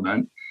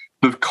government.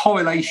 The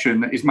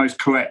correlation that is most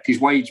correct is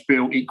wage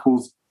bill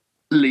equals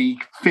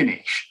league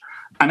finish,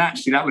 and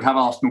actually that would have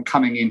Arsenal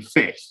coming in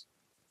fifth.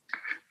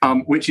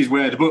 Which is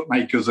where the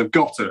bookmakers have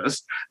got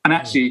us. And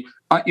actually,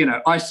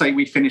 I say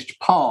we finished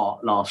par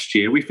last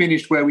year. We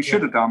finished where we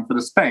should have done for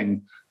the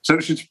spend. So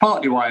which is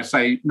partly why I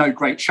say no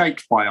great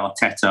shakes by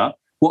Arteta.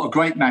 What a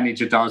great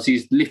manager does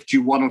is lift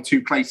you one or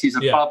two places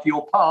above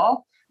your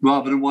par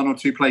rather than one or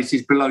two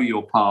places below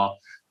your par.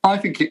 I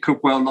think it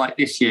could well, like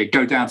this year,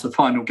 go down to the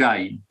final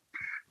game.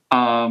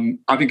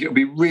 I think it'll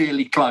be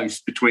really close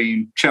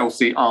between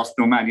Chelsea,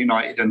 Arsenal, Man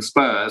United and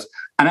Spurs.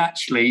 And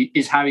actually,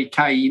 is Harry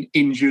Kane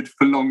injured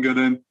for longer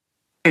than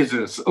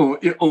Jesus or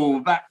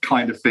that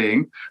kind of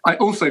thing? I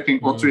also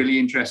think what's really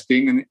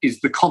interesting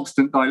is the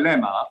constant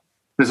dilemma.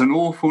 There's an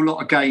awful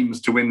lot of games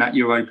to win that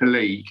Europa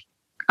League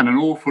and an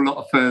awful lot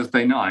of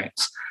Thursday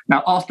nights.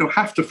 Now, Arsenal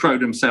have to throw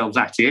themselves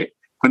at it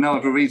for no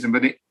other reason,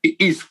 but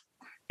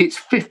it's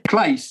fifth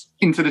place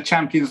into the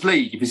Champions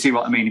League, if you see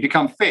what I mean. If you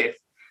come fifth,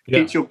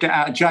 it's your get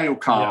out of jail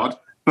card. Yeah.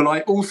 But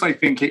I also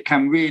think it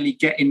can really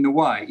get in the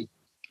way.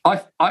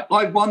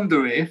 I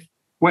wonder if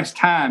West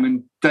Ham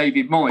and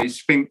David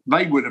Moyes think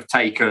they would have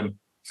taken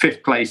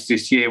fifth place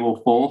this year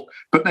or fourth,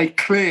 but they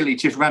clearly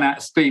just ran out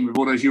of steam with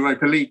all those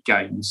Europa League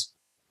games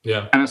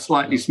and a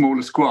slightly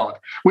smaller squad,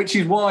 which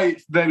is why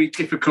it's very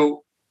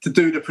difficult to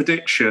do the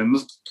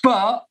predictions.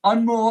 But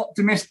I'm more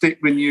optimistic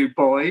than you,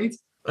 Boyd,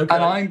 and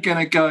I'm going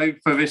to go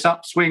for this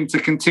upswing to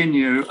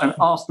continue and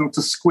Arsenal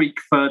to squeak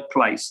third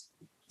place.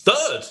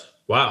 Third?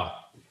 Wow.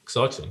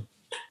 Exciting.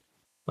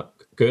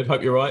 Good.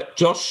 Hope you're right.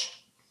 Josh?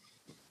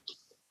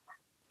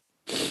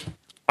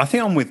 I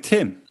think I'm with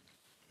Tim.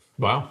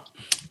 Wow.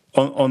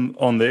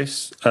 On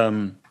this,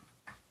 I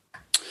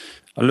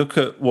look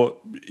at what,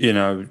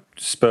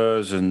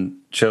 Spurs and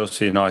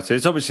Chelsea United,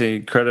 it's obviously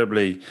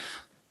incredibly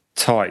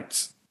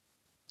tight.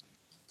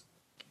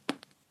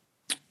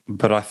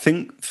 But I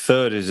think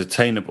third is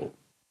attainable.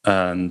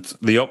 And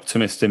the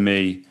optimist in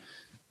me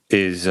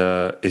is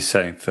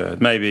saying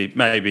third. Maybe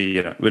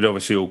we'd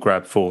obviously all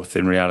grab fourth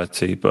in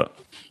reality, but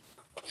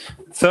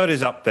third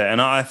is up there.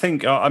 And I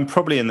think I'm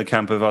probably in the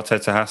camp of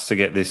Arteta has to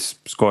get this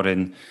squad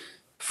in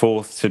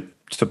fourth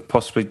to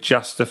possibly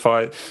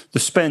justify the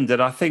spend.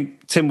 And I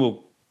think Tim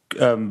will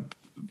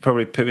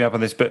probably pick me up on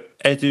this, but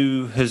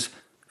Edu has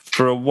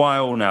for a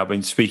while now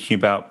been speaking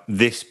about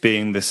this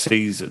being the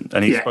season.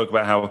 And he spoke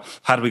about how,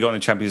 had we got in the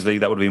Champions League,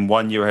 that would have been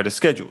 1 year ahead of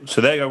schedule.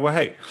 So there you go, well,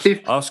 hey,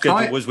 our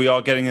schedule was we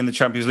are getting in the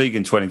Champions League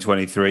in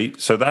 2023.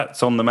 So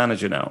that's on the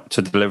manager now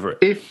to deliver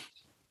it.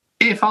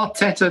 If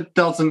Arteta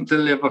doesn't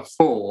deliver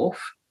fourth,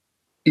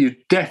 you've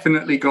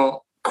definitely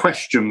got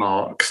question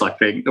marks, I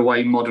think, the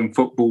way modern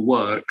football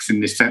works in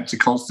this sense of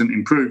constant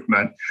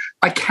improvement.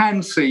 I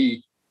can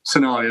see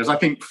scenarios. I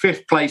think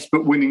fifth place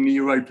but winning the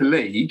Europa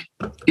League,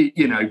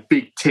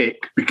 big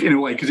tick in a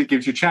way because it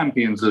gives you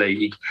Champions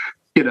League.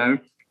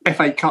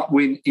 FA Cup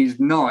win is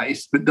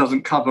nice but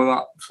doesn't cover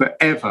up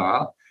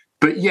forever.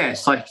 But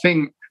yes, I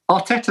think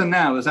Arteta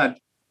now has had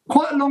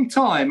quite a long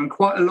time and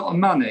quite a lot of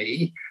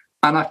money,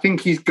 and I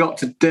think he's got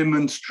to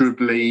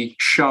demonstrably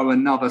show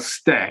another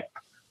step,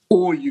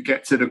 or you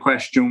get to the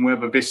question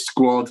whether this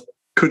squad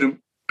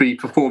couldn't be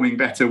performing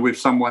better with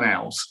someone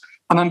else.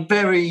 And I'm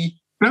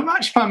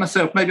actually find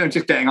myself, maybe I'm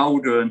just getting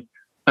older and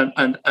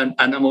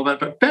I'm all that,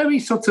 but very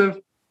sort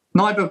of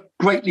neither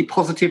greatly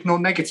positive nor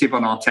negative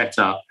on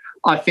Arteta.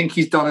 I think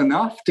he's done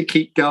enough to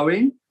keep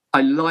going.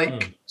 I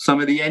like some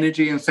of the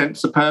energy and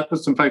sense of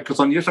purpose and focus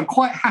on you. So I'm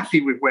quite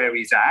happy with where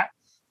he's at.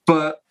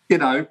 But,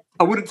 I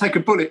wouldn't take a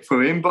bullet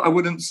for him, but I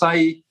wouldn't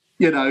say,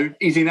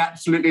 he's in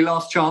absolutely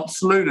last chance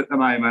saloon at the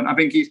moment. I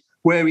think he's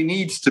where he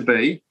needs to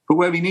be, but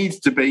where he needs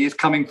to be is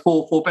coming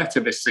 4 better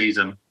this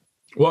season.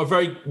 Well, a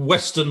very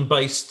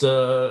Western-based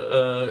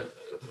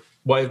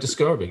way of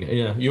describing it.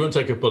 Yeah, you wouldn't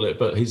take a bullet,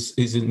 but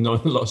he's in no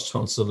last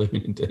chance saloon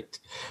indeed.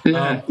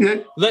 Yeah.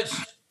 Let's.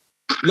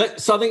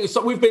 I think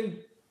we've been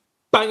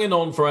banging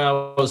on for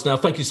hours now.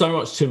 Thank you so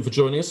much, Tim, for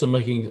joining us and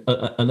making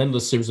an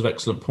endless series of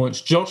excellent points.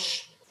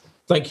 Josh,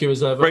 thank you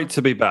as ever. Great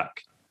to be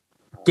back.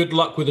 Good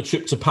luck with the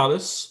trip to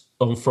Palace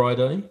on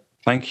Friday.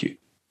 Thank you.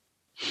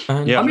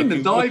 And I'm in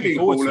the diving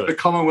hall at the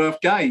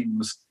Commonwealth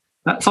Games.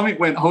 Something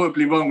went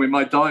horribly wrong with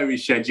my diary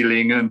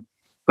scheduling, and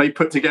they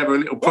put together a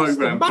little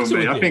program for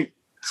me. I think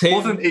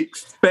wasn't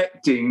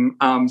expecting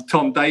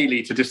Tom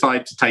Daly to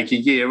decide to take a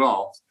year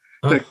off.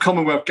 The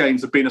Commonwealth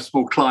Games have been a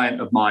small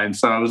client of mine,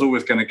 so I was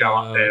always going to go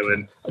up there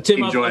and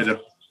enjoy them.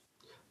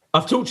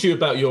 I've talked to you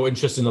about your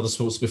interest in other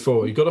sports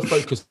before. You've got to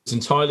focus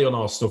entirely on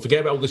Arsenal. Forget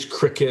about all this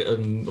cricket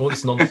and all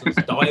this nonsense,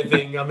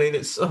 diving. I mean,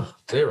 it's,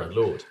 dear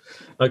Lord.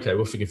 Okay,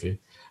 we'll forgive you.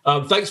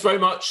 Thanks very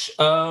much,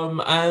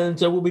 and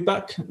we'll be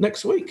back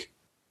next week.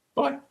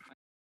 Bye.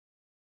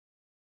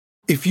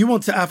 If you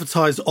want to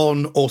advertise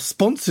on or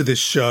sponsor this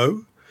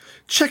show,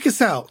 check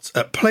us out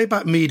at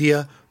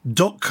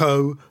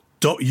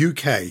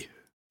playbackmedia.co.uk.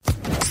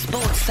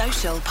 Sports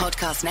Social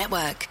Podcast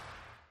Network.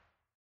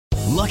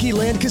 Lucky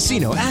Land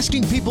Casino,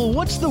 asking people,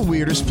 what's the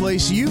weirdest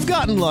place you've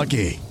gotten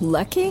lucky?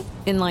 Lucky?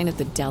 In line at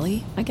the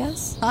deli, I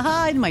guess?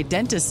 Aha, in my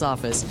dentist's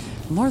office.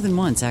 More than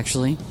once,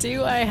 actually.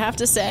 Do I have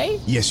to say?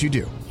 Yes, you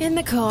do. In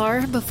the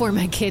car before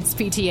my kids'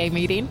 PTA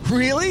meeting.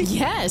 Really?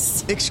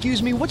 Yes.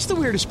 Excuse me, what's the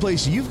weirdest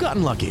place you've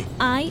gotten lucky?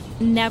 I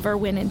never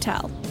win and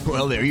tell.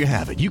 Well, there you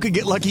have it. You can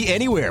get lucky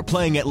anywhere,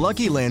 playing at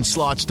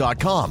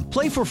LuckyLandSlots.com.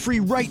 Play for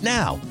free right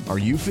now. Are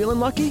you feeling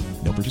lucky?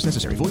 No purchase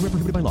necessary. Void where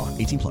prohibited by law.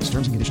 18+.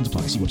 Terms and conditions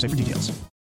apply. See website for details.